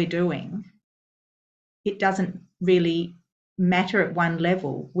is that we're doing, it doesn't really matter at one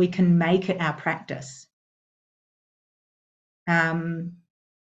level. We can make it our practice.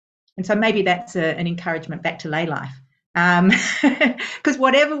 And so maybe that's an encouragement back to lay life. Because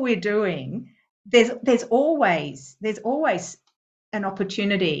whatever we're doing, there's always an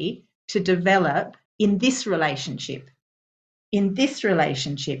opportunity to develop in this relationship, in this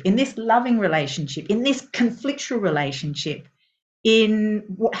loving relationship, in this conflictual relationship,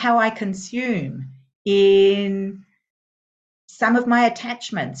 in how I consume, in some of my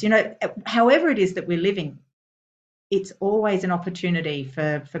attachments, however it is that we're living, it's always an opportunity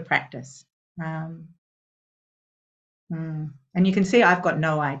for practice. And you can see I've got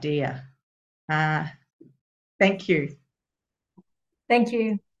no idea. Thank you. Thank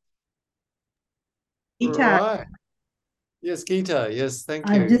you. Gita. Right. Yes, Gita. Yes, thank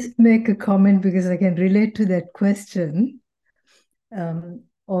you. I'll just make a comment because I can relate to that question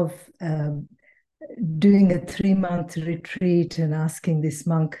of doing a 3-month retreat and asking this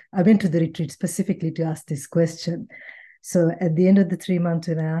monk. I went to the retreat specifically to ask this question. So at the end of the 3 months,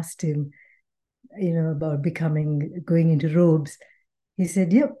 when I asked him, about going into robes, he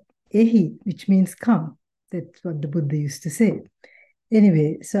said, yep, ehi, which means come. That's what the Buddha used to say.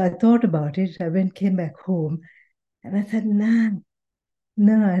 Anyway, so I thought about it. I came back home, and I thought, no,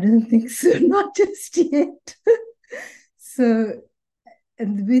 I don't think so, not just yet. So,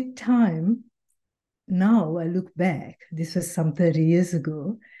 and with time, now I look back, this was some 30 years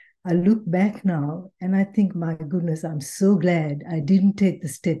ago, I look back now and I think, my goodness, I'm so glad I didn't take the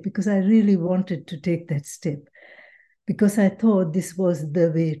step, because I really wanted to take that step, because I thought this was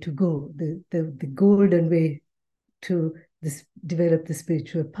the way to go, the golden way to develop the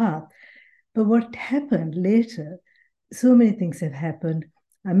spiritual path. But what happened later, so many things have happened.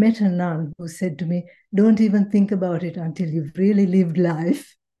 I met a nun who said to me, don't even think about it until you've really lived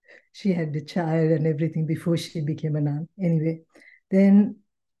life. She had the child and everything before she became a nun. Anyway, then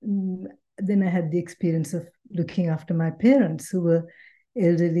I had the experience of looking after my parents, who were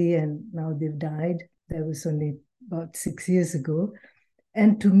elderly and now they've died. That was only about 6 years ago.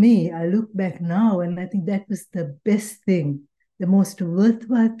 And to me, I look back now and I think that was the best thing, the most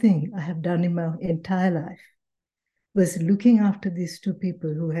worthwhile thing I have done in my entire life, was looking after these two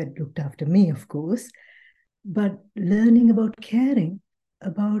people who had looked after me, of course, but learning about caring,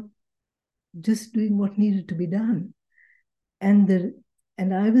 about just doing what needed to be done. And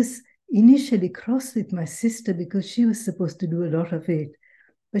I was initially cross with my sister because she was supposed to do a lot of it.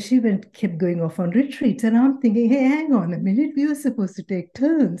 But she kept going off on retreats. And I'm thinking, hey, hang on a minute, we were supposed to take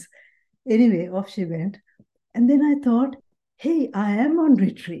turns. Anyway, off she went. And then I thought, hey, I am on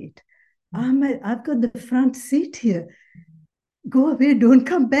retreat. I've got the front seat here. Go away, don't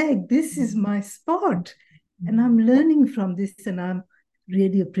come back. This is my spot. And I'm learning from this and I'm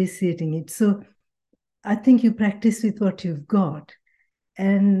really appreciating it. So I think you practice with what you've got.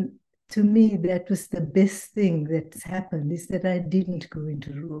 And to me, that was the best thing that's happened, is that I didn't go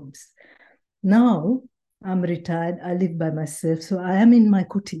into robes. Now I'm retired, I live by myself. So I am in my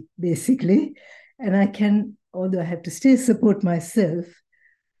kuti, basically. And I can, although I have to still support myself,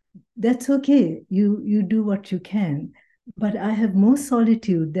 that's okay. You do what you can. But I have more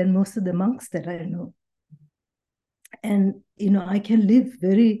solitude than most of the monks that I know. And, I can live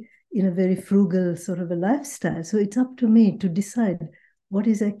in a very frugal sort of a lifestyle. So it's up to me to decide what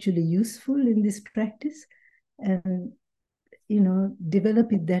is actually useful in this practice and,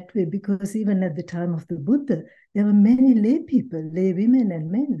 develop it that way. Because even at the time of the Buddha, there were many lay people, lay women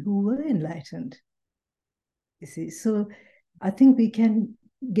and men who were enlightened. You see, so I think we can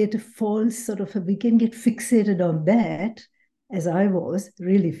get we can get fixated on that, as I was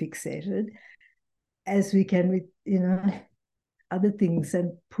really fixated, as we can with, other things,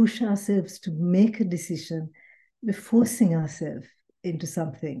 and push ourselves to make a decision. We're forcing ourselves into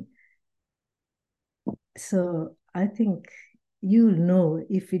something. So I think you'll know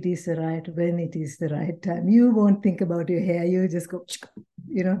if it is when it is the right time. You won't think about your hair, you just go,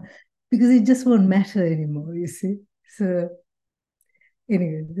 because it just won't matter anymore, you see. So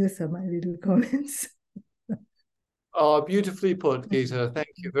anyway, those are my little comments. Oh, beautifully put, Gita.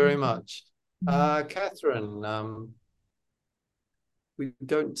 Thank you very much. Kathryn, we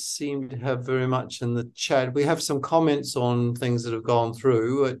don't seem to have very much in the chat. We have some comments on things that have gone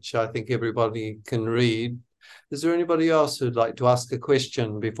through, which I think everybody can read. Is there anybody else who'd like to ask a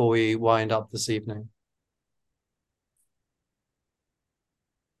question before we wind up this evening?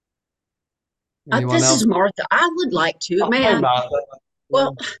 This is Martha. I would like to. Hi, Martha.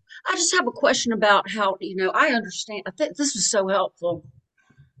 Well, I just have a question about how, I understand. I think this was so helpful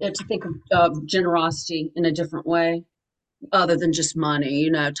to think of generosity in a different way, other than just money,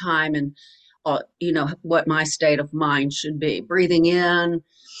 time and, what my state of mind should be. Breathing in,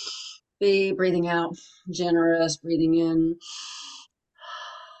 breathing out, generous, breathing in.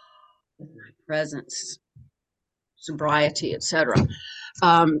 presence, sobriety, etc.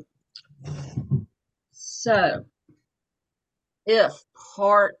 So if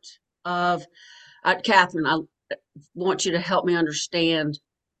part of, Kathryn, I want you to help me understand,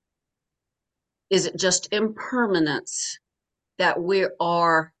 is it just impermanence that we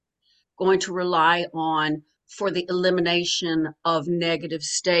are going to rely on for the elimination of negative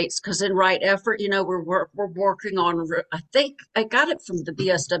states? Because in right effort, we're working on, I think I got it from the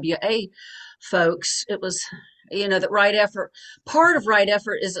BSWA folks. It was, that right effort, part of right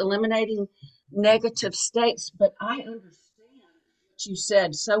effort is eliminating negative states. But I understand what you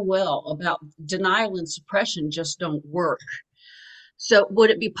said so well about denial and suppression just don't work. So would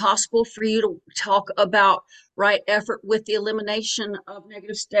it be possible for you to talk about right effort with the elimination of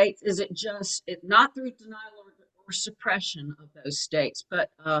negative states? Is it just not through denial or suppression of those states, but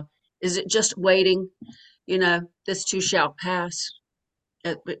is it just waiting, this too shall pass,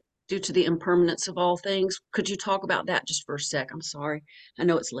 but due to the impermanence of all things? Could you talk about that just for a sec? I'm sorry. I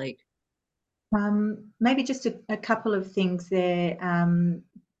know it's late. Maybe just a couple of things there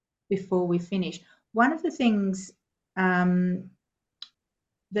before we finish. One of the things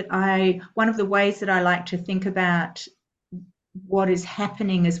one of the ways that I like to think about what is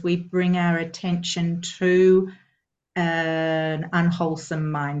happening as we bring our attention to an unwholesome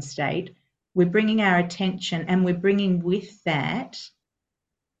mind state, we're bringing our attention and we're bringing with that,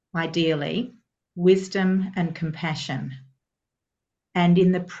 ideally, wisdom and compassion. And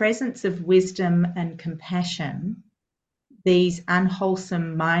in the presence of wisdom and compassion, these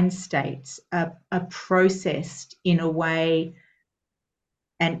unwholesome mind states are processed in a way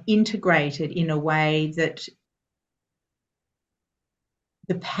and integrated in a way that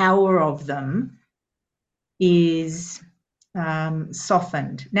the power of them is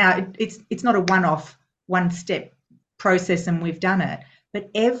softened. Now, it's not a one-off, one-step process and we've done it, but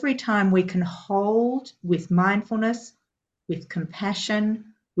every time we can hold with mindfulness, with compassion,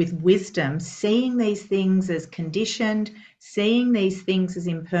 with wisdom, seeing these things as conditioned, seeing these things as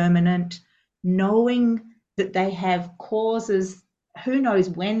impermanent, knowing that they have causes, who knows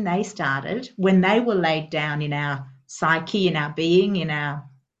when they started, when they were laid down in our psyche, in our being,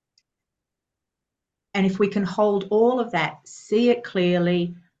 and if we can hold all of that, see it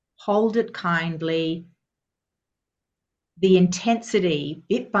clearly, hold it kindly, the intensity,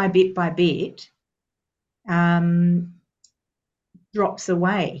 bit by bit by bit, drops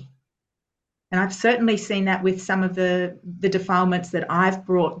away. And I've certainly seen that with some of the defilements that I've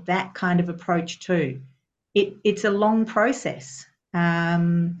brought that kind of approach to. It's a long process.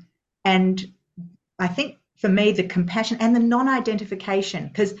 And I think for me, the compassion and the non-identification,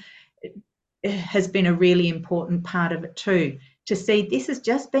 because it has been a really important part of it too, to see this as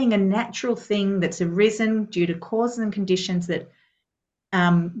just being a natural thing that's arisen due to causes and conditions that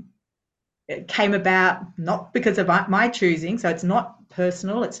came about not because of my choosing. So it's not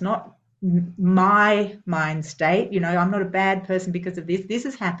personal, it's not my mind state, I'm not a bad person because of this. This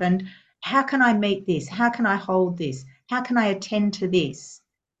has happened. How can I meet this? How can I hold this? How can I attend to this?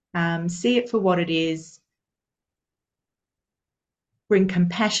 See it for what it is. Bring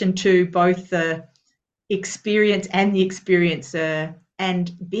compassion to both the experience and the experiencer,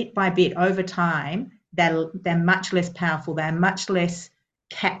 and bit by bit over time, they're much less powerful. They're much less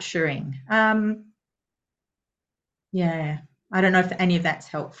capturing. Yeah, I don't know if any of that's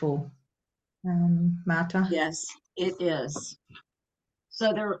helpful. Marta? Yes, it is.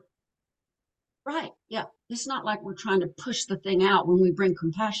 So right, yeah. It's not like we're trying to push the thing out when we bring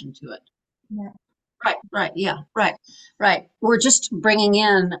compassion to it. Yeah. Right, yeah, right. We're just bringing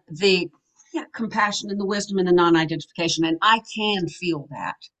in the compassion and the wisdom and the non-identification, and I can feel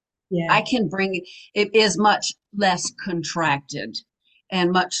that. Yeah. I can bring it is much less contracted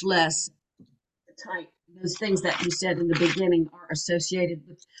and much less tight. Those things that you said in the beginning are associated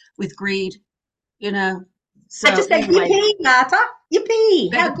with greed, So I just said, anyway, yippee, Marta.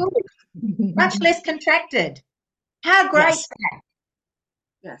 Yippee. How good. Much less contracted. How great.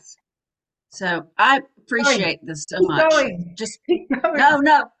 yes. So I appreciate this so much. Going. Just Keep going.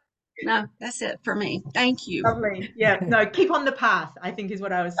 no, that's it for me. Thank you. Lovely. Yeah. No, keep on the path, I think is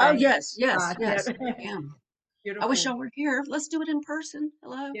what I was saying. Oh, yes. Right. Yes. Yeah. I am. Beautiful. I wish y'all were here. Let's do it in person.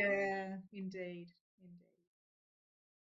 Hello. Yeah, indeed.